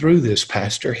you through this,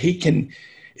 Pastor.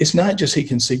 It's not just he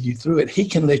can see you through it. He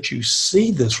can let you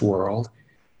see this world.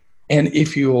 And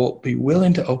if you'll be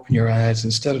willing to open your eyes,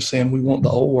 instead of saying, we want the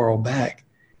old world back,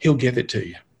 he'll give it to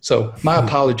you. So my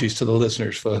apologies to the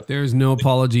listeners for. There's no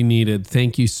apology needed.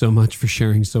 Thank you so much for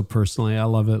sharing so personally. I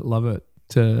love it. Love it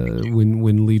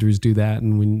when leaders do that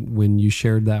and when you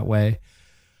shared that way.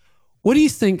 What do you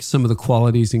think some of the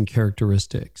qualities and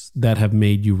characteristics that have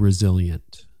made you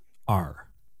resilient are?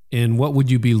 And what would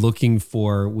you be looking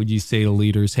for? Would you say to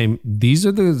leaders, hey, these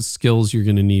are the skills you're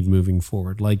going to need moving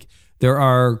forward? Like, there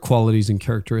are qualities and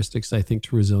characteristics, I think,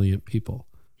 to resilient people.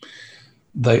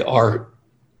 They are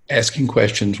asking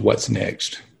questions, what's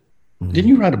next? Didn't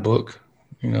you write a book?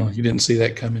 You didn't see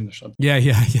that coming or something? Yeah.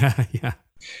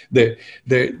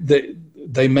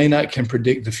 They may not can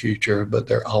predict the future, but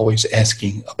they're always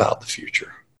asking about the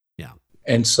future. Yeah.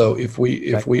 And so if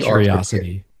we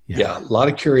curiosity. A lot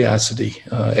of curiosity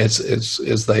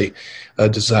as they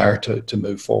desire to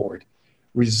move forward.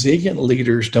 Resilient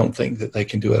leaders don't think that they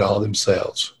can do it all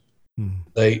themselves.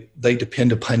 They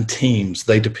depend upon teams.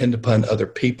 They depend upon other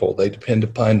people. They depend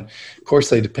upon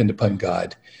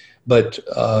God. But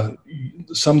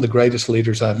some of the greatest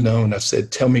leaders I've known, I've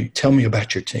said, tell me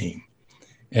about your team.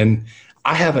 And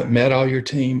I haven't met all your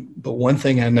team, but one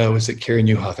thing I know is that Carey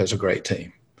Nieuwhof has a great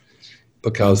team.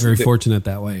 Because I'm very fortunate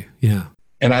that way. Yeah.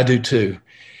 And I do too.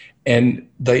 And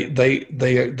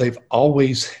they've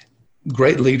always,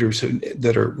 great leaders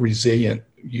that are resilient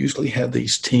usually have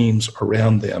these teams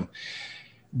around them.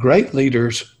 Great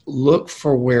leaders look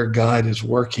for where God is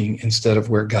working instead of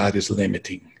where God is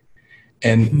limiting.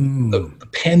 And the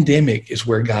pandemic is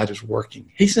where God is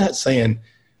working. He's not saying,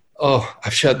 oh,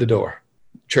 I've shut the door.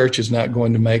 Church is not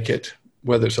going to make it.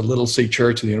 Whether it's a Little C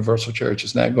church or the Universal Church,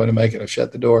 it's not going to make it. I've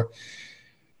shut the door.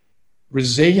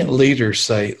 Resilient leaders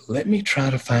say, let me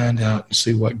try to find out and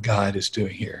see what God is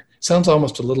doing here. Sounds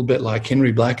almost a little bit like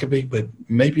Henry Blackaby, but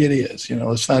maybe it is.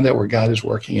 Let's find out where God is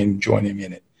working and join him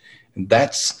in it. And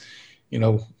that's,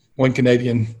 one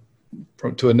Canadian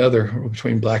to another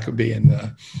between Blackaby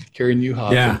and Carey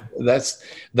Nieuwhof. Yeah.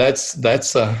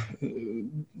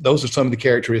 Those are some of the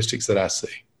characteristics that I see.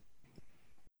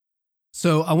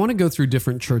 So I want to go through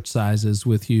different church sizes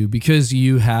with you because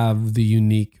you have the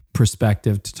unique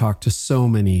perspective to talk to so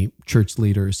many church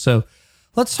leaders. So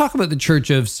let's talk about the church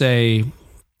of, say,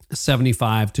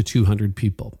 75 to 200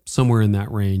 people, somewhere in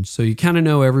that range. So you kind of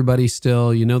know everybody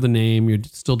still, you know the name, you're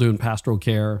still doing pastoral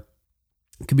care.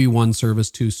 It could be one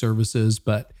service, two services,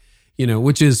 but,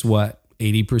 which is what,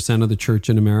 80% of the church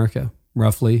in America,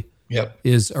 roughly,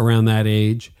 is around that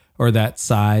age or that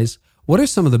size. What are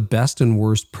some of the best and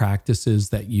worst practices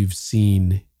that you've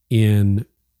seen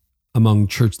among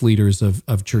church leaders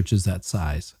of churches that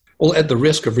size? Well, at the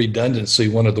risk of redundancy,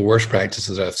 one of the worst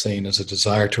practices I've seen is a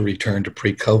desire to return to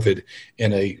pre-COVID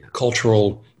in a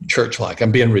cultural church-like.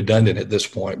 I'm being redundant at this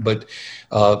point, but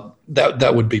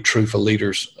that would be true for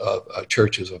leaders of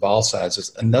churches of all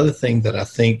sizes. Another thing that I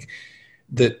think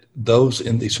that those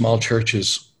in these small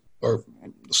churches or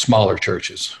smaller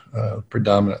churches,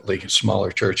 predominantly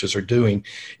smaller churches, are doing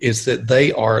is that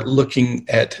they are looking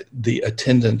at the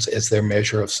attendance as their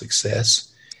measure of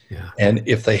success. Yeah. And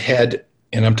if they had,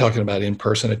 and I'm talking about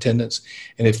in-person attendance,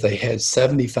 and if they had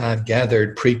 75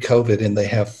 gathered pre-COVID and they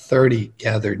have 30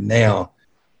 gathered now,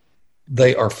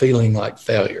 they are feeling like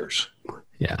failures.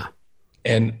 Yeah.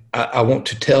 And I want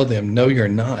to tell them, no, you're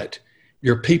not.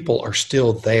 Your people are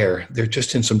still there. They're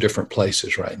just in some different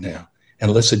places right now.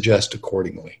 And let's adjust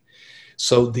accordingly.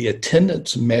 So the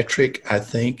attendance metric, I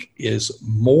think, is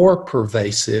more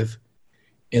pervasive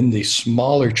in the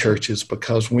smaller churches,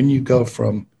 because when you go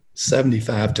from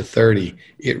 75 to 30,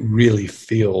 it really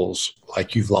feels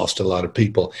like you've lost a lot of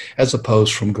people, as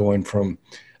opposed from going from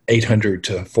 800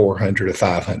 to 400 to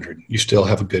 500. You still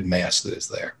have a good mass that is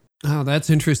there. Oh, that's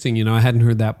interesting. I hadn't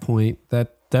heard that point.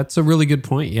 That's a really good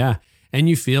point. Yeah. And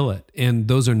you feel it. And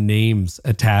those are names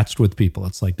attached with people.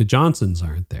 It's like the Johnsons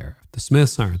aren't there. The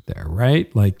Smiths aren't there,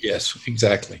 right? Like, yes,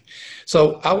 exactly.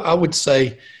 So I would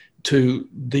say to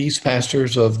these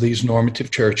pastors of these normative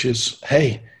churches,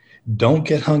 hey, don't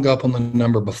get hung up on the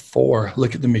number before.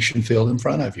 Look at the mission field in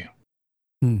front of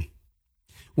you.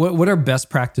 What are best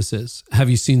practices? Have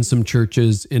you seen some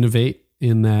churches innovate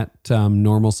in that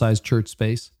normal sized church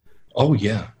space? Oh,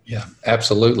 yeah,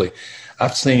 absolutely.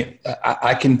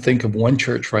 I can think of one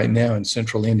church right now in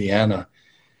central Indiana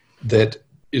that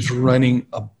is running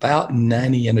about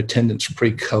 90 in attendance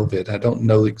pre-COVID. I don't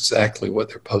know exactly what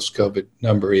their post-COVID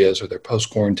number is or their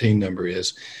post-quarantine number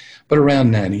is, but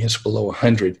around 90. It's below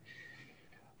 100.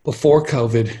 Before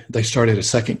COVID, they started a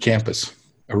second campus,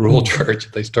 a rural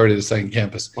church. They started a second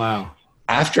campus. Wow.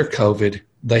 After COVID,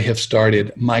 they have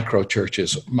started micro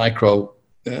churches,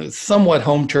 somewhat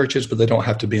home churches, but they don't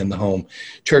have to be in the home.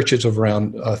 Churches of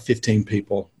around 15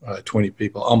 people, 20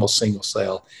 people, almost single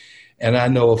cell. And I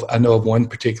know of one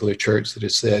particular church that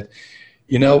has said,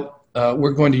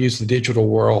 we're going to use the digital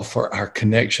world for our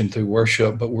connection through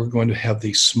worship, but we're going to have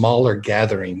these smaller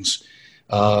gatherings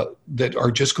that are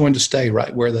just going to stay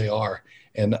right where they are.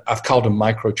 And I've called them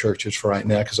micro churches for right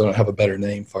now because I don't have a better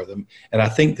name for them. And I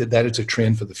think that is a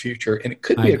trend for the future. And it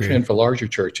could be a trend for larger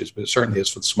churches, but it certainly is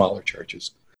for the smaller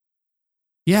churches.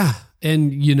 Yeah.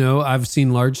 And, I've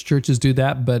seen large churches do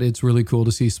that, but it's really cool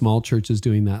to see small churches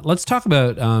doing that. Let's talk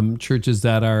about churches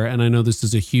that are, and I know this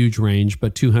is a huge range,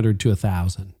 but 200 to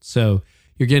 1,000. So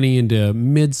you're getting into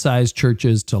mid-sized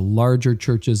churches to larger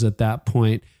churches at that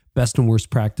point. Best and worst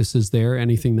practices there.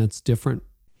 Anything that's different?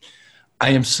 I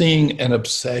am seeing an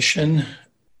obsession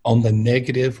on the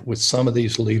negative with some of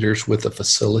these leaders with the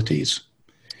facilities.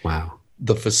 Wow.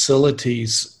 The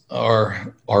facilities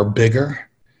are bigger,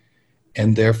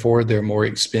 and therefore they're more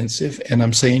expensive. And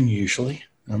I'm saying usually.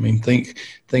 I mean,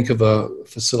 think of a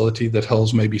facility that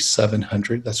holds maybe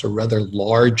 700. That's a rather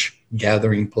large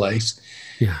gathering place.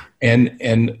 Yeah.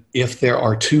 And if there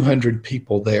are 200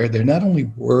 people there, they're not only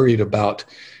worried about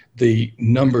the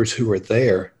numbers who are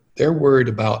there, they're worried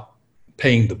about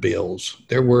paying the bills.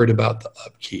 They're worried about the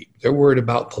upkeep. They're worried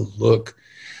about the look.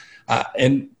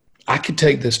 And I could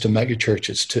take this to mega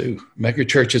churches too. Mega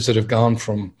churches that have gone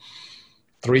from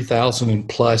 3,000 and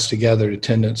plus to gathered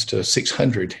attendance to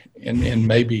 600 and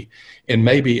maybe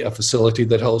a facility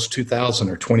that holds 2,000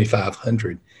 or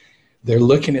 2,500. They're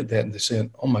looking at that and they're saying,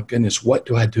 oh my goodness, what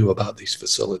do I do about these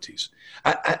facilities?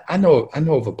 I know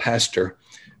of a pastor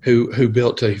who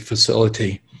built a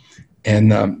facility,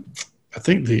 and I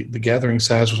think the gathering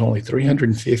size was only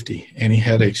 350, and he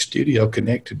had a studio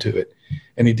connected to it.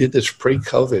 And he did this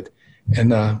pre-COVID.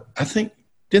 And I think,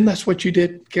 that's what you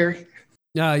did, Carey?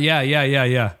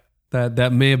 Yeah.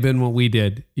 That may have been what we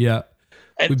did. Yeah.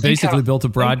 We basically built a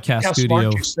broadcast studio. How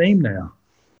smart you seem now.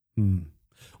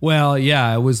 Well,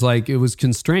 yeah, it was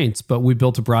constraints, but we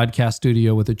built a broadcast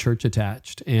studio with a church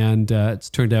attached, and it's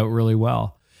turned out really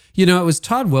well. It was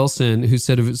Todd Wilson who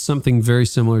said it was something very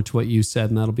similar to what you said,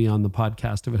 and that'll be on the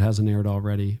podcast if it hasn't aired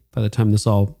already by the time this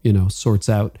all, sorts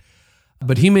out.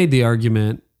 But he made the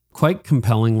argument quite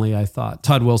compellingly, I thought.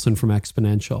 Todd Wilson from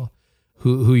Exponential,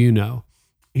 who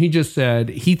he just said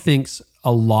he thinks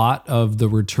a lot of the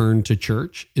return to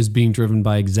church is being driven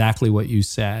by exactly what you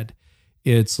said.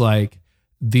 It's like,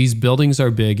 these buildings are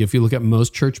big. If you look at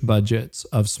most church budgets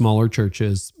of smaller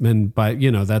churches, and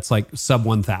that's like sub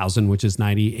 1,000, which is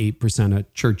 98%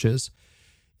 of churches,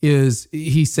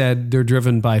 he said they're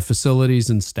driven by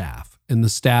facilities and staff. And the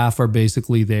staff are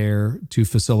basically there to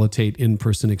facilitate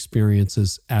in-person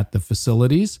experiences at the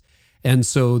facilities. And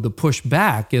so the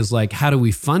pushback is like, how do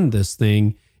we fund this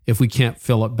thing if we can't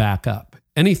fill it back up?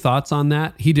 Any thoughts on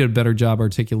that? He did a better job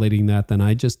articulating that than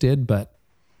I just did, but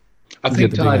I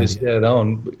think Todd is dead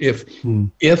on. If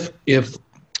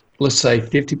let's say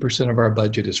 50% of our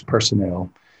budget is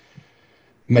personnel.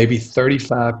 Maybe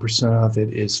 35% of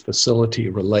it is facility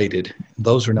related.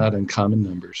 Those are not uncommon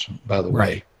numbers, by the way.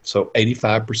 Right. So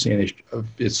 85%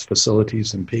 is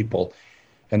facilities and people.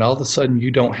 And all of a sudden you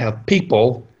don't have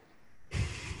people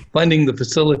funding the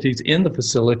facilities in the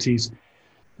facilities.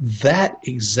 That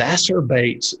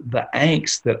exacerbates the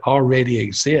angst that already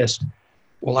exists.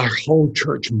 Well, our whole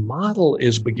church model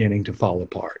is beginning to fall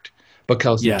apart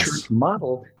because the church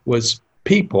model was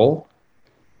people,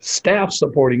 staff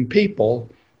supporting people,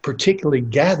 particularly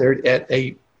gathered at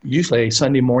usually a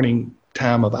Sunday morning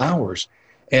time of hours.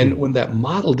 And when that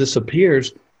model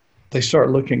disappears, they start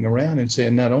looking around and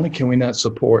saying, not only can we not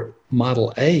support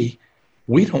model A,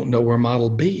 we don't know where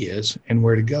model B is and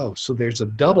where to go. So there's a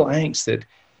double angst that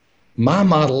my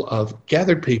model of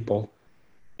gathered people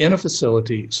in a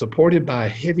facility supported by a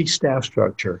heavy staff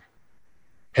structure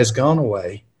has gone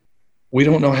away. We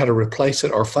don't know how to replace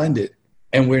it or fund it,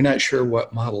 and we're not sure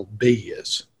what model B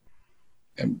is.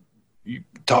 And you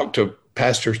talk to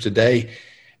pastors today,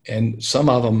 and some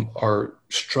of them are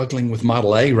struggling with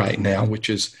model A right now, which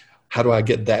is, how do I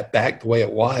get that back the way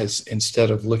it was,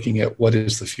 instead of looking at what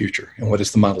is the future and what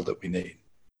is the model that we need.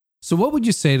 So what would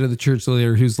you say to the church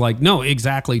leader who's like, no,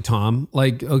 exactly, Thom.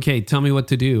 Like, okay, tell me what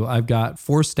to do. I've got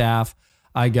 4 staff.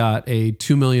 I got a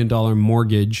 $2 million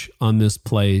mortgage on this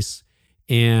place.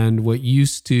 And we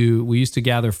used to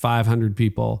gather 500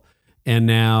 people, and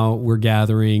now we're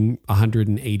gathering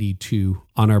 182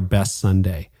 on our best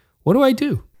Sunday. What do I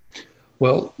do?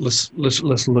 Well, let's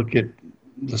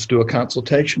do a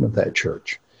consultation of that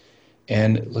church,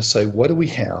 and let's say, what do we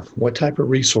have? What type of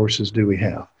resources do we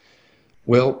have?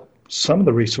 Well, some of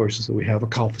the resources that we have are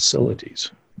called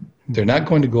facilities. They're not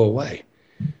going to go away.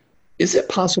 Is it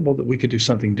possible that we could do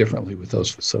something differently with those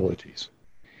facilities?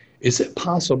 Is it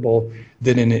possible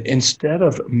that instead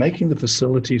of making the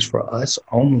facilities for us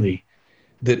only,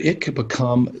 that it could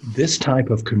become this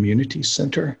type of community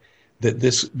center that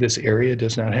this area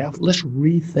does not have? Let's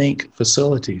rethink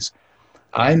facilities.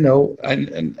 I know,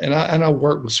 and I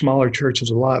work with smaller churches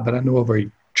a lot, but I know of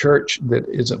a church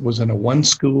that was in a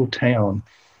one-school town,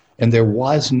 and there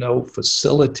was no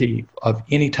facility of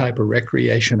any type of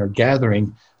recreation or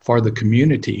gathering for the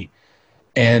community.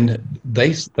 And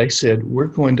they said, we're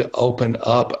going to open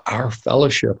up our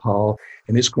fellowship hall,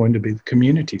 and it's going to be the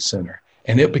community center.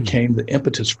 And it became the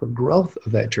impetus for growth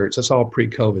of that church. That's all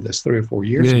pre-COVID. That's 3 or 4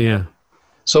 years ago. Yeah.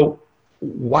 So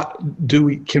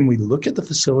can we look at the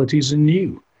facilities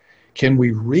anew? Can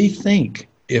we rethink,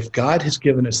 if God has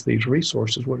given us these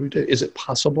resources, what do we do? Is it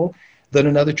possible that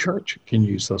another church can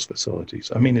use those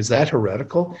facilities? I mean, is that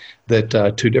heretical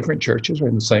that 2 different churches are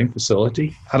in the same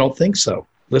facility? I don't think so.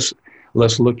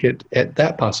 Let's look at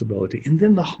that possibility. And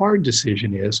then the hard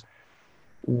decision is,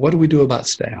 what do we do about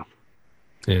staff?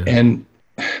 Yeah. And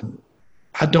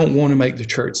I don't want to make the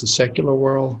church the secular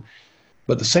world,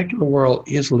 but the secular world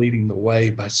is leading the way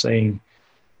by saying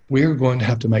we're going to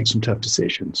have to make some tough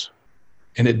decisions.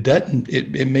 And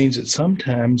it means that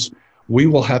sometimes we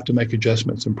will have to make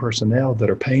adjustments in personnel that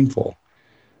are painful,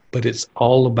 but it's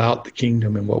all about the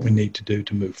kingdom and what we need to do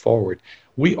to move forward.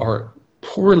 We are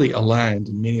poorly aligned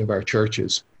in many of our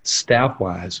churches,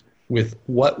 staff-wise, with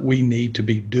what we need to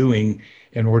be doing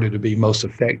in order to be most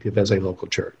effective as a local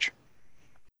church.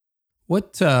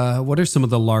 What are some of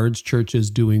the large churches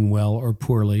doing well or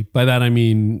poorly? By that I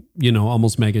mean,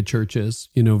 almost mega churches,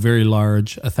 very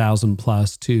large, 1,000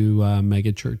 plus to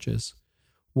mega churches.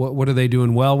 What are they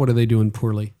doing well? What are they doing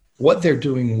poorly? What they're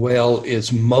doing well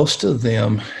is most of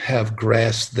them have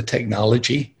grasped the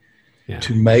technology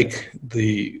to make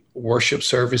the worship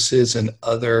services and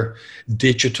other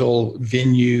digital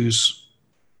venues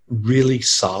really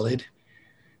solid.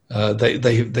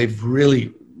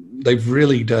 They've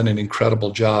really done an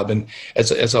incredible job. And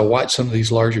as I watch some of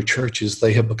these larger churches,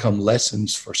 they have become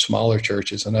lessons for smaller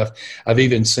churches. And I've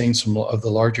even seen some of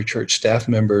the larger church staff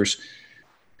members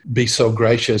be so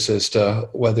gracious as to,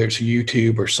 whether it's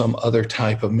YouTube or some other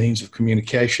type of means of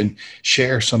communication,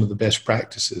 share some of the best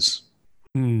practices,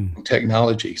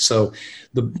 technology. So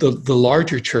the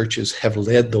larger churches have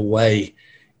led the way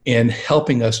in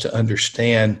helping us to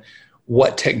understand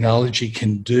what technology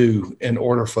can do in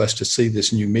order for us to see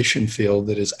this new mission field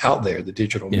that is out there, the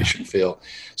digital mission field.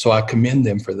 So I commend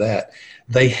them for that.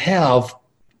 They have,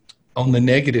 on the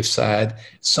negative side,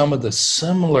 some of the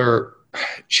similar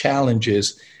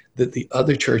challenges that the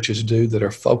other churches do that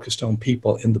are focused on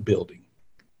people in the building.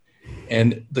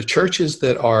 And the churches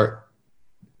that are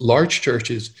large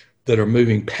churches that are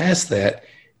moving past that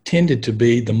tended to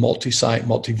be the multi-site,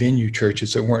 multi-venue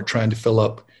churches that weren't trying to fill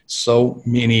up so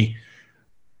many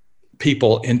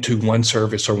people into one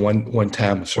service or one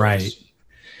time of service. Right.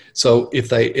 So if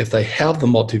they have the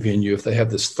multi-venue, if they have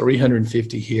this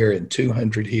 350 here and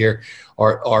 200 here,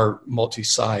 or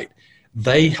multi-site,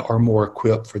 they are more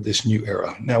equipped for this new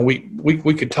era. Now,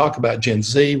 we could talk about Gen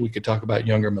Z, we could talk about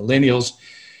younger millennials,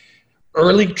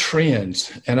 early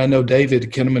trends, and I know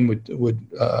David Kinnaman would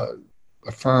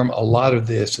affirm a lot of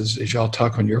this as y'all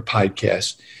talk on your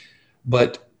podcast,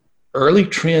 but early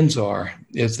trends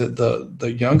is that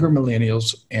the younger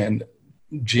millennials and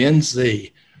Gen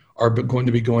Z are going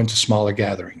to be going to smaller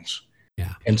gatherings.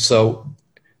 Yeah. And so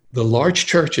the large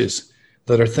churches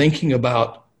that are thinking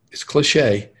about, it's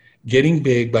cliche, getting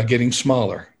big by getting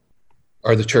smaller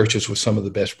are the churches with some of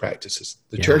the best practices.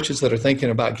 The churches that are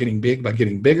thinking about getting big by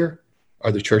getting bigger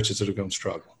are the churches that are going to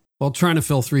struggle. Well, trying to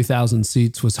fill 3,000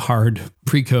 seats was hard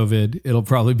pre-COVID. It'll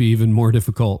probably be even more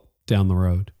difficult down the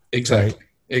road. Exactly. Right?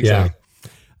 Exactly.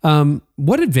 Yeah.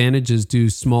 What advantages do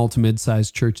small to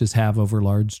mid-sized churches have over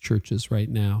large churches right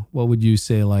now? What would you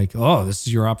say, like, oh, this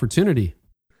is your opportunity?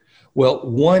 Well,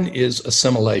 one is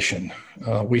assimilation.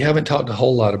 We haven't talked a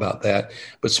whole lot about that,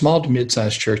 but small to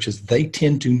mid-sized churches, they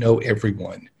tend to know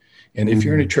everyone. And if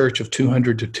you're in a church of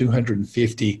 200 to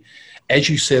 250, as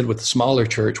you said, with the smaller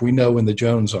church, we know when the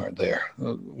Jones aren't there.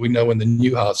 We know when the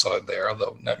Nieuwhofs aren't there,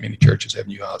 although not many churches have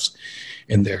Nieuwhofs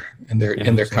in their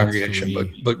congregation.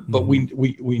 But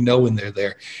we know when they're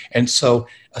there. And so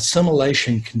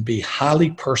assimilation can be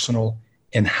highly personal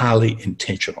and highly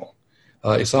intentional.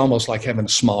 It's almost like having a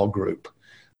small group.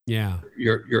 Yeah,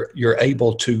 you're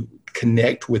able to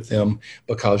connect with them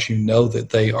because you know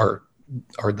that they are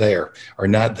there or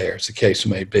not there, as the case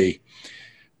may be.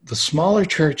 The smaller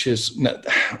churches,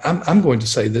 I'm going to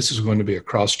say this is going to be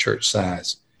across church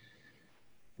size.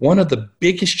 One of the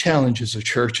biggest challenges of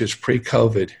churches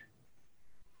pre-COVID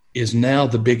is now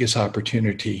the biggest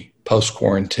opportunity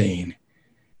post-quarantine,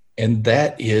 and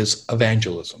that is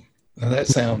evangelism. Now that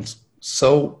sounds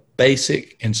so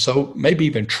basic and so maybe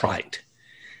even trite,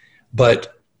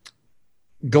 but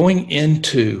going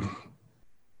into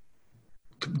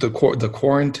the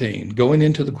quarantine,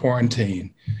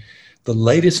 the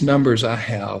latest numbers I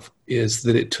have is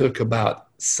that it took about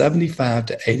 75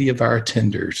 to 80 of our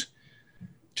attenders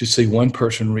to see one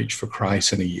person reach for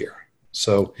Christ in a year.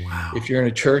 So If you're in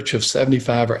a church of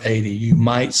 75 or 80, you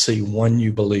might see one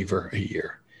new believer a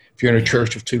year. If you're in a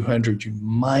church of 200, you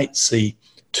might see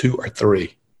 2 or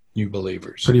 3 new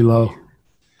believers. Pretty low.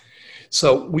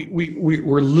 So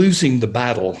we're losing the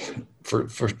battle for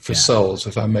souls,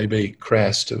 if I may be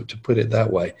crass to put it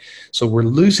that way. So we're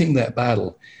losing that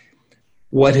battle.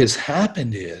 What has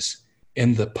happened is,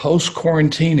 in the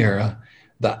post-quarantine era,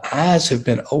 the eyes have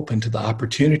been open to the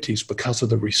opportunities because of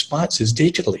the responses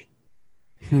digitally.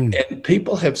 And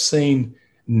people have seen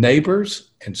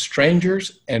neighbors and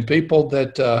strangers and people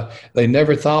that they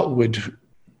never thought would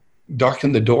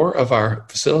darken the door of our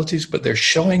facilities, but they're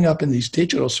showing up in these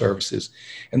digital services,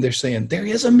 and they're saying, there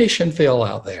is a mission field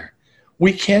out there.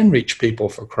 We can reach people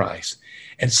for Christ.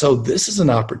 And so this is an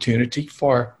opportunity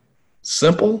for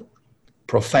simple,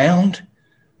 profound,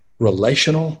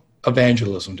 relational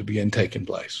evangelism to begin taking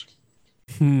place.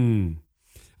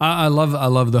 I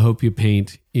love the hope you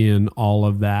paint in all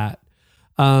of that.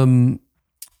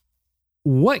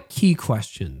 What key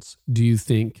questions do you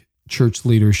think church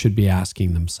leaders should be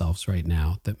asking themselves right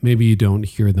now that maybe you don't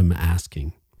hear them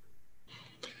asking?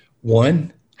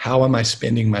 One, how am I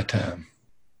spending my time?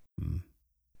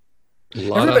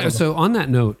 So on that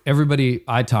note, everybody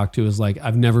I talk to is like,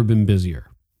 I've never been busier.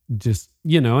 Just,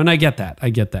 and I get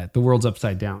that. The world's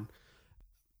upside down.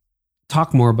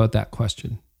 Talk more about that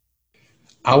question.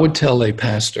 I would tell a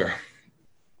pastor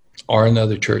or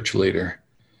another church leader,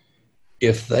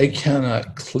 if they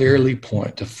cannot clearly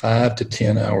point to 5 to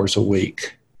 10 hours a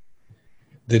week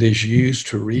that is used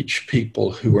to reach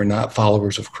people who are not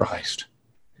followers of Christ,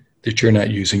 that you're not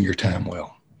using your time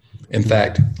well. In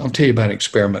fact, I'll tell you about an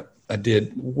experiment I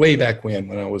did way back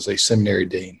when I was a seminary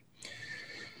dean.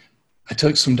 I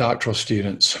took some doctoral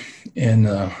students, and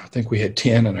I think we had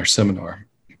 10 in our seminar.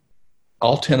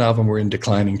 All 10 of them were in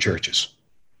declining churches.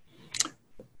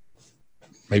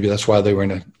 Maybe that's why they were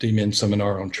in a D-Min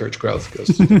seminar on church growth,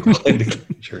 because they were all in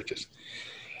declining churches.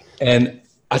 And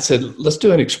I said, let's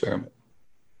do an experiment.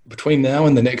 Between now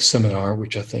and the next seminar,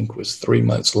 which I think was 3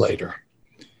 months later,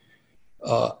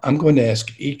 I'm going to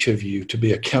ask each of you to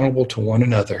be accountable to one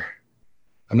another.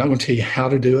 I'm not going to tell you how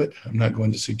to do it. I'm not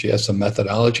going to suggest a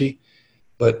methodology,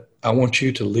 but I want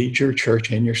you to lead your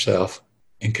church and yourself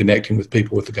in connecting with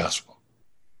people with the gospel.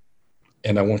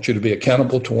 And I want you to be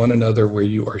accountable to one another where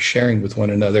you are sharing with one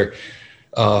another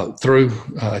through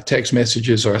text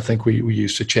messages, or I think we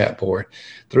used a chat board.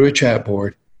 Through a chat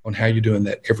board, on how you're doing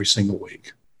that every single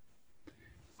week.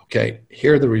 Okay,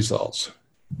 here are the results.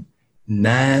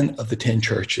 9 of the 10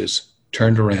 churches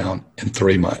turned around in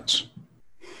 3 months.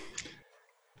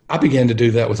 I began to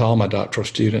do that with all my doctoral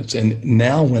students. And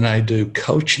now when I do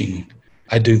coaching,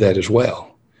 I do that as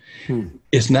well.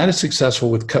 It's not as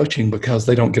successful with coaching because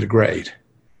they don't get a grade.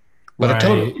 But right. I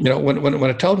told them, when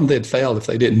I told them they'd failed if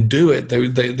they didn't do it,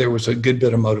 there was a good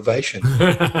bit of motivation.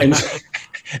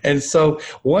 and so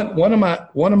one of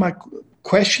my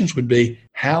questions would be,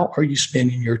 how are you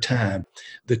spending your time?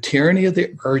 The tyranny of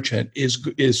the urgent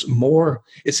is more,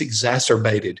 it's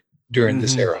exacerbated during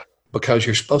this era, because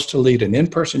you're supposed to lead an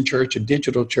in-person church, a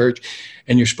digital church,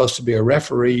 and you're supposed to be a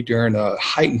referee during a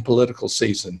heightened political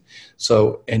season.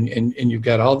 So, and you've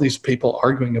got all these people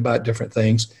arguing about different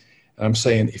things. And I'm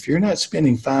saying, if you're not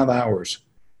spending 5 hours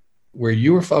where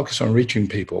you are focused on reaching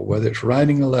people, whether it's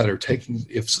writing a letter,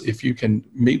 if you can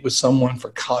meet with someone for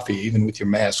coffee, even with your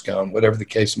mask on, whatever the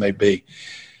case may be,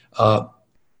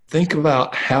 think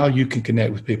about how you can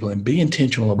connect with people and be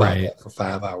intentional about that for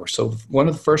 5 hours. So one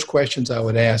of the first questions I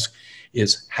would ask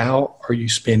is, how are you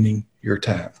spending your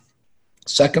time?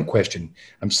 Second question,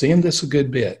 I'm seeing this a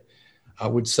good bit. I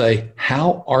would say,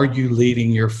 how are you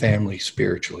leading your family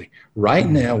spiritually? Right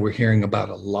now, we're hearing about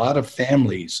a lot of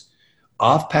families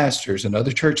of pastors and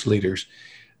other church leaders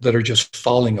that are just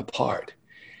falling apart.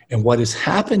 And what has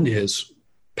happened is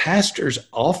pastors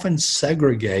often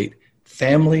segregate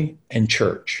family and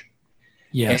church.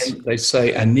 Yes. And they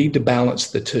say, I need to balance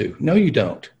the two. No, you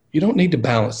don't. You don't need to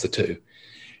balance the two.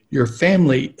 Your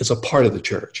family is a part of the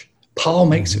church. Paul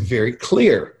makes it very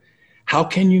clear. How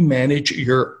can you manage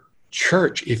your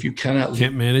church if you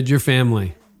can't manage your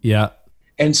family? Yeah.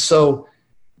 And so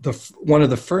one of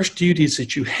the first duties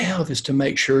that you have is to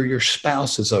make sure your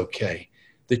spouse is okay,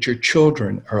 that your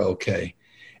children are okay.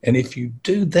 And if you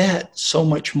do that, so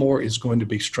much more is going to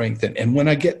be strengthened. And when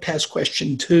I get past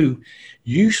question 2,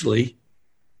 usually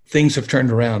things have turned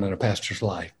around in a pastor's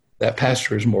life. That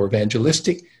pastor is more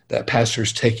evangelistic. That pastor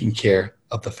is taking care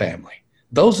of the family.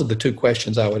 Those are the 2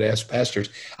 questions I would ask pastors.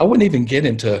 I wouldn't even get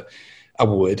into, I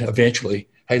would eventually,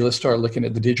 hey, let's start looking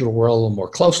at the digital world a little more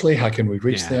closely. How can we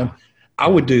reach them? I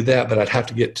would do that, but I'd have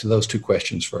to get to those 2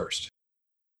 questions first.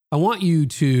 I want you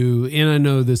to, and I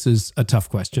know this is a tough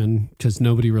question because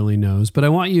nobody really knows, but I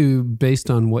want you,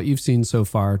 based on what you've seen so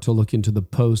far, to look into the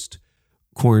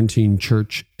post-quarantine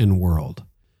church and world.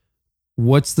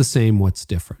 What's the same? What's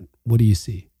different? What do you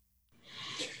see?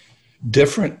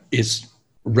 Different is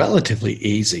relatively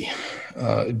easy.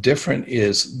 Different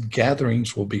is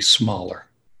gatherings will be smaller.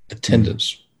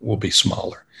 Attendance will be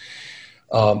smaller.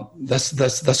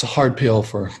 That's a hard pill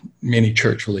for many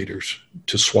church leaders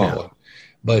to swallow. Yeah.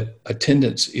 But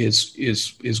attendance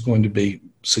is going to be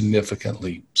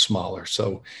significantly smaller.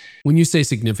 So when you say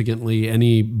significantly,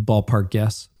 any ballpark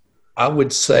guess? I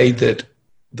would say that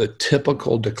the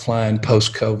typical decline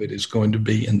post-COVID is going to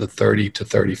be in the 30 to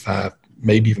 35,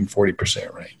 maybe even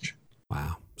 40% range.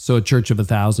 Wow. So a church of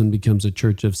 1,000 becomes a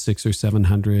church of 600 or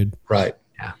 700. Right.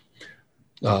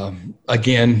 Yeah.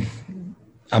 Again,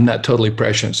 I'm not totally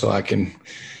prescient, so I can.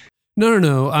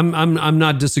 No. I'm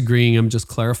not disagreeing. I'm just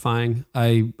clarifying.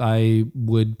 I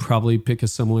would probably pick a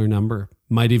similar number.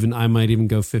 I might even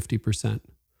go 50%.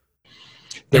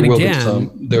 There will be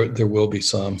some. There will be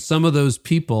some. Some of those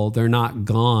people, they're not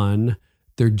gone.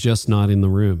 They're just not in the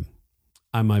room.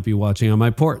 I might be watching on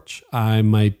my porch. I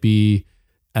might be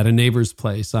at a neighbor's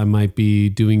place. I might be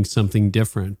doing something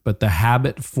different. But the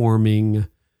habit forming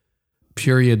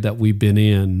period that we've been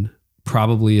in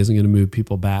probably isn't going to move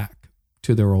people back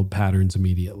to their old patterns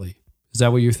immediately. Is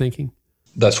that what you're thinking?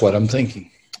 That's what I'm thinking.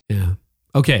 Yeah.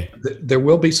 Okay. There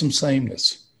will be some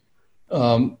sameness.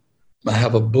 I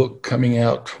have a book coming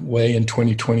out way in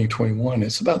 2020, 21.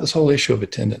 It's about this whole issue of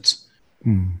attendance.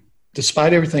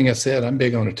 Despite everything I said, I'm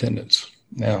big on attendance.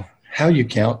 Now, how you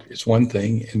count is one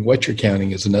thing, and what you're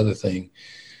counting is another thing.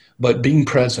 But being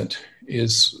present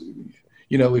is,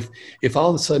 if all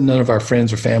of a sudden none of our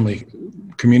friends or family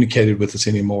communicated with us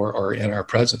anymore or in our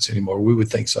presence anymore, we would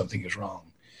think something is wrong.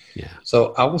 Yeah.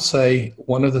 So I will say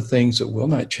one of the things that will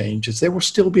not change is there will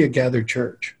still be a gathered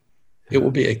church. It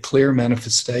will be a clear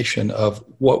manifestation of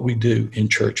what we do in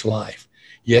church life.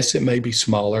 Yes, it may be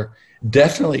smaller.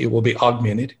 Definitely it will be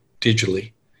augmented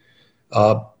digitally.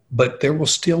 But there will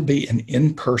still be an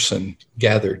in-person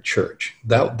gathered church.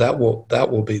 That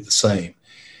will be the same.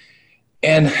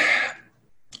 And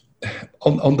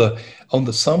on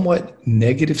the somewhat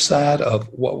negative side of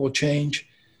what will change,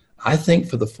 I think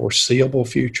for the foreseeable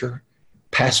future,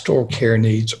 pastoral care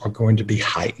needs are going to be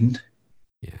heightened.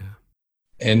 Yeah.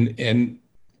 And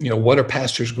what are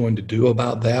pastors going to do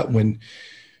about that when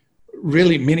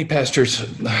really, many pastors,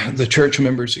 the church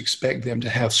members expect them to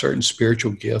have certain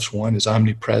spiritual gifts. One is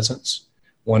omnipresence.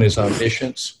 One is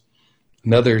omniscience.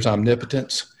 Another is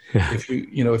omnipotence. Yeah.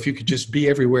 If you could just be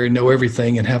everywhere, know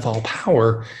everything, and have all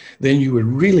power, then you would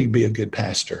really be a good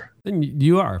pastor. And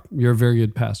you're a very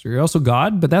good pastor. You're also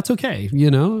God, but that's okay,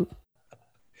 you know?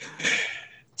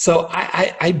 So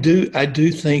I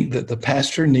do think that the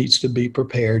pastor needs to be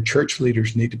prepared. Church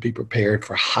leaders need to be prepared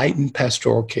for heightened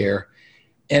pastoral care,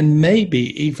 and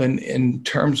maybe even in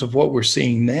terms of what we're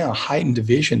seeing now, heightened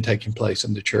division taking place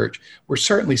in the church. We're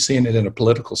certainly seeing it in a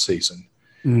political season.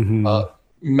 Mm-hmm.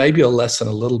 Maybe it'll lessen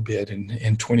a little bit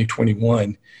in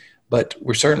 2021, but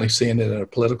we're certainly seeing it in a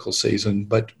political season.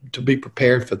 But to be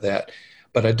prepared for that.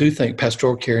 But I do think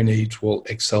pastoral care needs will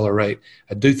accelerate.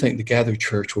 I do think the gathered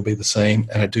church will be the same,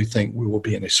 and I do think we will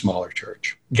be in a smaller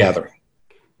church gathering.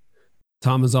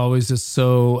 Thom, as always, is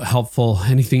so helpful.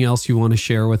 Anything else you want to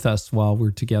share with us while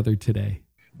we're together today?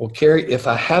 Well, Carey, if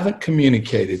I haven't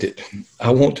communicated it,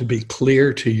 I want to be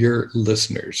clear to your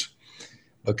listeners,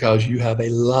 because you have a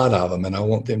lot of them, and I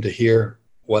want them to hear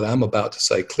what I'm about to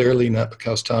say clearly, not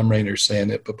because Thom Rainer is saying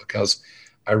it, but because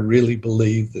I really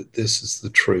believe that this is the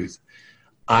truth.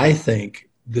 I think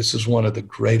this is one of the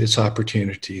greatest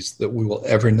opportunities that we will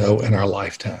ever know in our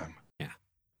lifetime. Yeah.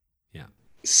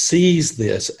 Seize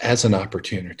this as an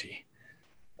opportunity.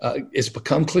 It's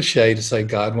become cliche to say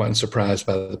God wasn't surprised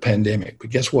by the pandemic,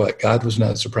 but guess what? God was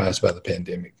not surprised by the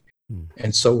pandemic.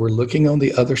 And so we're looking on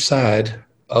the other side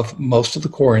of most of the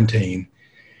quarantine,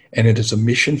 and it is a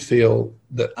mission field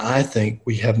that I think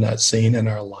we have not seen in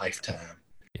our lifetime.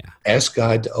 Yeah. Ask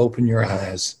God to open your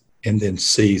eyes and then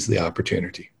seize the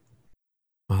opportunity.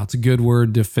 Well, it's a good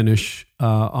word to finish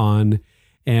on.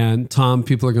 And Thom,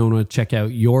 people are going to check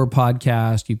out your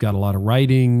podcast. You've got a lot of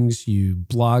writings. You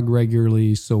blog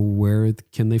regularly. So where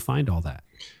can they find all that?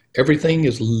 Everything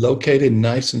is located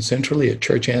nice and centrally at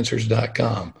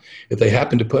churchanswers.com. If they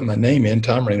happen to put my name in,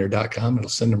 thomrainer.com, it'll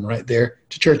send them right there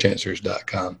to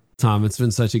churchanswers.com. Thom, it's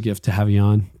been such a gift to have you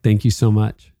on. Thank you so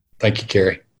much. Thank you,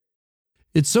 Carey.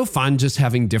 It's so fun just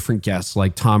having different guests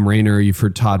like Thom Rainer. You've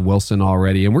heard Todd Wilson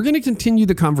already, and we're going to continue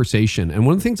the conversation. And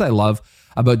one of the things I love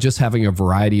about just having a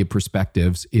variety of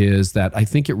perspectives is that I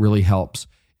think it really helps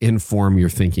inform your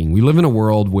thinking. We live in a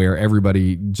world where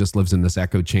everybody just lives in this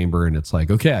echo chamber, and it's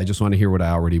like, okay, I just want to hear what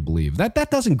I already believe.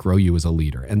 That doesn't grow you as a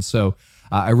leader. And so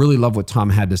I really love what Thom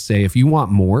had to say. If you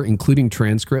want more, including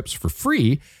transcripts for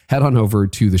free, head on over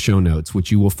to the show notes,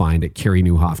 which you will find at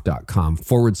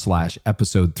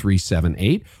careynieuwhof.com/episode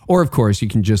 378. Or, of course, you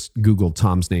can just Google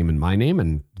Thom's name and my name,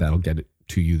 and that'll get it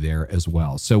to you there as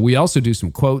well. So we also do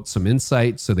some quotes, some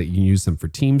insights so that you can use them for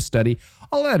team study.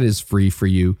 All that is free for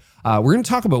you. We're going to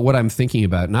talk about what I'm thinking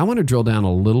about, and I want to drill down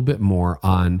a little bit more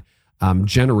on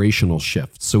generational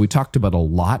shifts. So we talked about a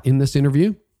lot in this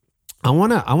interview. I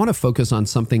want to focus on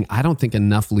something I don't think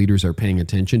enough leaders are paying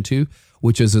attention to,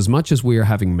 which is as much as we are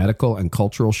having medical and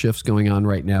cultural shifts going on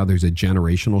right now, there's a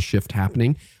generational shift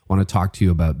happening. I want to talk to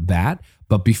you about that.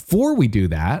 But before we do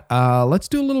that, let's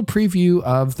do a little preview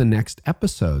of the next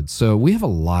episode. So we have a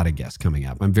lot of guests coming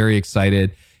up. I'm very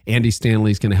excited. Andy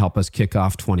Stanley is going to help us kick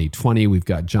off 2020. We've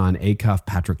got John Acuff,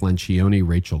 Patrick Lencioni,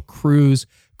 Rachel Cruz,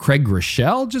 Craig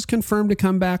Rochelle just confirmed to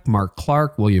come back, Mark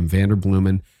Clark, William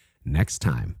Vanderblumen. Next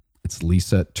time, it's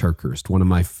Lisa Turkhurst, one of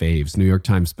my faves, New York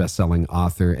Times bestselling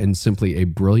author, and simply a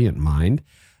brilliant mind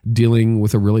dealing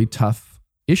with a really tough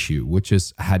issue, which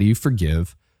is how do you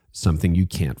forgive something you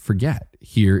can't forget?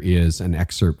 Here is an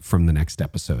excerpt from the next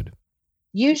episode.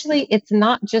 Usually it's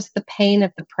not just the pain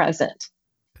of the present.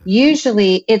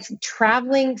 Usually it's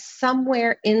traveling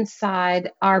somewhere inside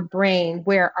our brain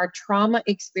where our trauma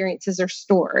experiences are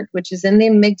stored, which is in the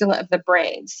amygdala of the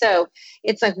brain. So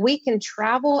it's like we can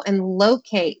travel and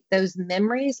locate those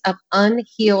memories of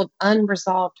unhealed,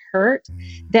 unresolved hurt,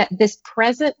 that this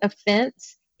present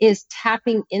offense is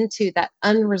tapping into that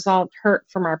unresolved hurt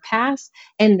from our past,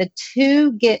 and the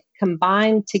two get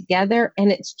combined together,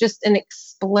 and it's just an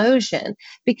explosion,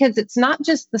 because it's not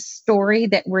just the story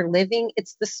that we're living,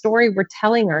 it's the story we're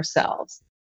telling ourselves.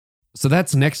 So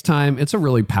that's next time. It's a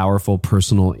really powerful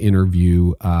personal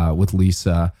interview with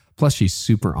Lisa. Plus, she's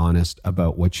super honest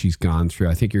about what she's gone through.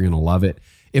 I think you're going to love it.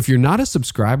 If you're not a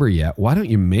subscriber yet, why don't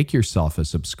you make yourself a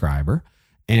subscriber?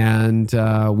 And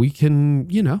we can,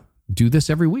 do this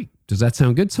every week. Does that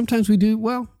sound good? Sometimes we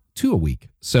do, 2 a week.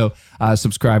 So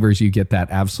subscribers, you get that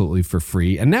absolutely for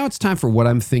free. And now it's time for what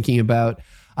I'm thinking about.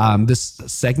 This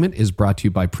segment is brought to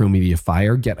you by ProMedia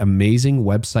Fire. Get amazing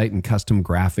website and custom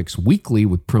graphics weekly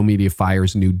with ProMedia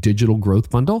Fire's new digital growth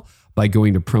bundle by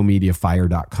going to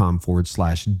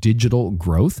promediafire.com/digital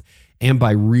growth. and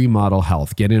by Remodel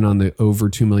Health. Get in on the over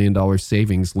 $2 million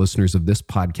savings listeners of this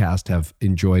podcast have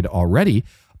enjoyed already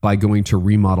by going to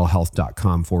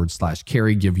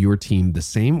remodelhealth.com/Carey. Give your team the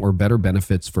same or better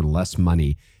benefits for less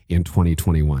money in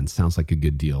 2021. Sounds like a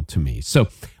good deal to me. So I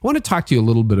want to talk to you a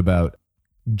little bit about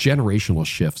generational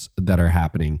shifts that are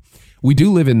happening. We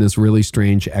do live in this really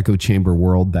strange echo chamber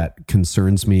world that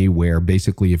concerns me, where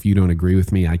basically if you don't agree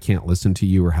with me, I can't listen to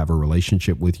you or have a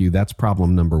relationship with you. That's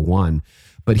problem number one.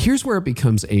 But here's where it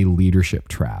becomes a leadership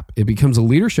trap. It becomes a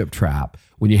leadership trap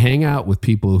when you hang out with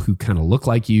people who kind of look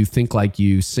like you, think like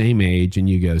you, same age, and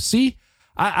you go, see,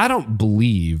 I don't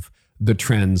believe the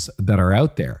trends that are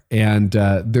out there. And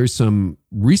there's some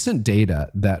recent data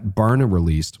that Barna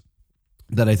released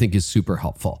that I think is super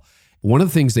helpful. One of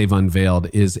the things they've unveiled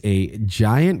is a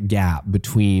giant gap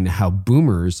between how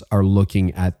boomers are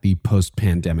looking at the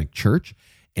post-pandemic church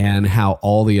and how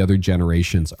all the other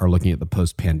generations are looking at the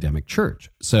post-pandemic church.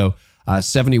 So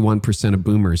 71% of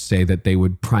boomers say that they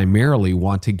would primarily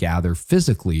want to gather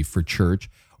physically for church,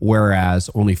 whereas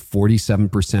only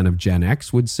 47% of Gen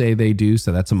X would say they do.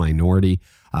 So that's a minority.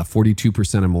 42%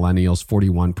 of millennials,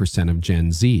 41% of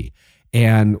Gen Z.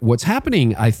 And what's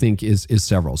happening, I think, is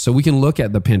several. So we can look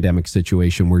at the pandemic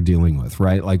situation we're dealing with,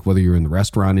 right? Like whether you're in the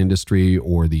restaurant industry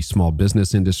or the small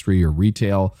business industry or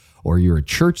retail, or you're a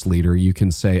church leader, you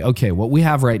can say, okay, what we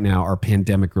have right now are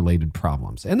pandemic related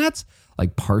problems. And that's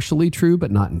like partially true, but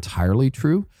not entirely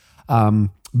true.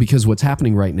 Because what's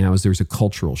happening right now is there's a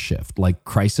cultural shift. Like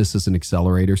crisis is an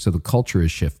accelerator, so the culture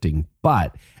is shifting.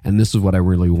 But, and this is what I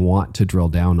really want to drill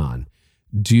down on,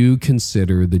 do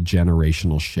consider the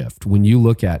generational shift. When you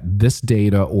look at this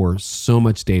data or so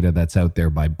much data that's out there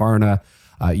by Barna,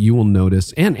 you will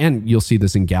notice, and you'll see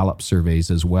this in Gallup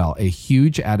surveys as well, a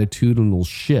huge attitudinal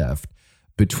shift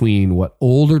between what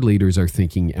older leaders are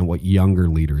thinking and what younger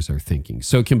leaders are thinking.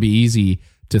 So it can be easy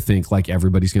to think like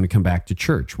everybody's going to come back to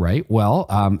church, right? Well,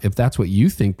 if that's what you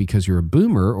think because you're a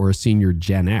boomer or a senior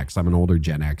Gen X, I'm an older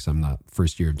Gen X, I'm the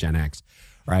first year of Gen X,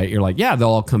 right? You're like, yeah, they'll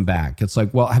all come back. It's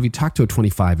like, well, have you talked to a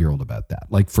 25-year-old about that?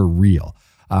 Like for real?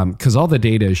 Because all the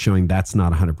data is showing that's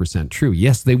not 100% true.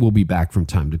 Yes, they will be back from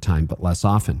time to time, but less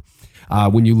often.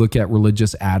 When you look at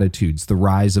religious attitudes, the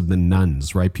rise of the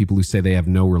nuns, right? People who say they have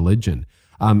no religion.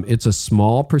 It's a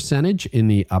small percentage in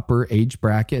the upper age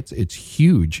brackets. It's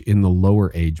huge in the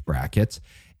lower age brackets.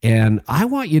 And I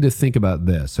want you to think about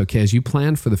this, okay? As you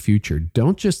plan for the future,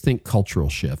 don't just think cultural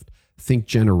shift. Think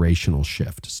generational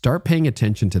shift. Start paying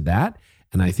attention to that,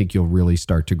 and I think you'll really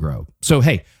start to grow. So,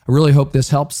 hey, I really hope this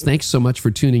helps. Thanks so much for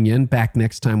tuning in. Back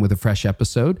next time with a fresh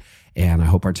episode, and I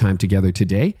hope our time together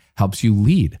today helps you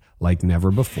lead like never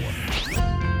before.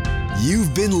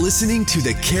 You've been listening to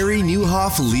the Carey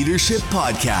Nieuwhof Leadership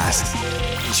Podcast.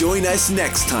 Join us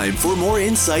next time for more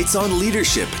insights on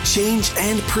leadership, change,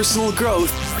 and personal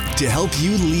growth to help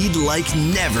you lead like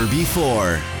never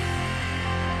before.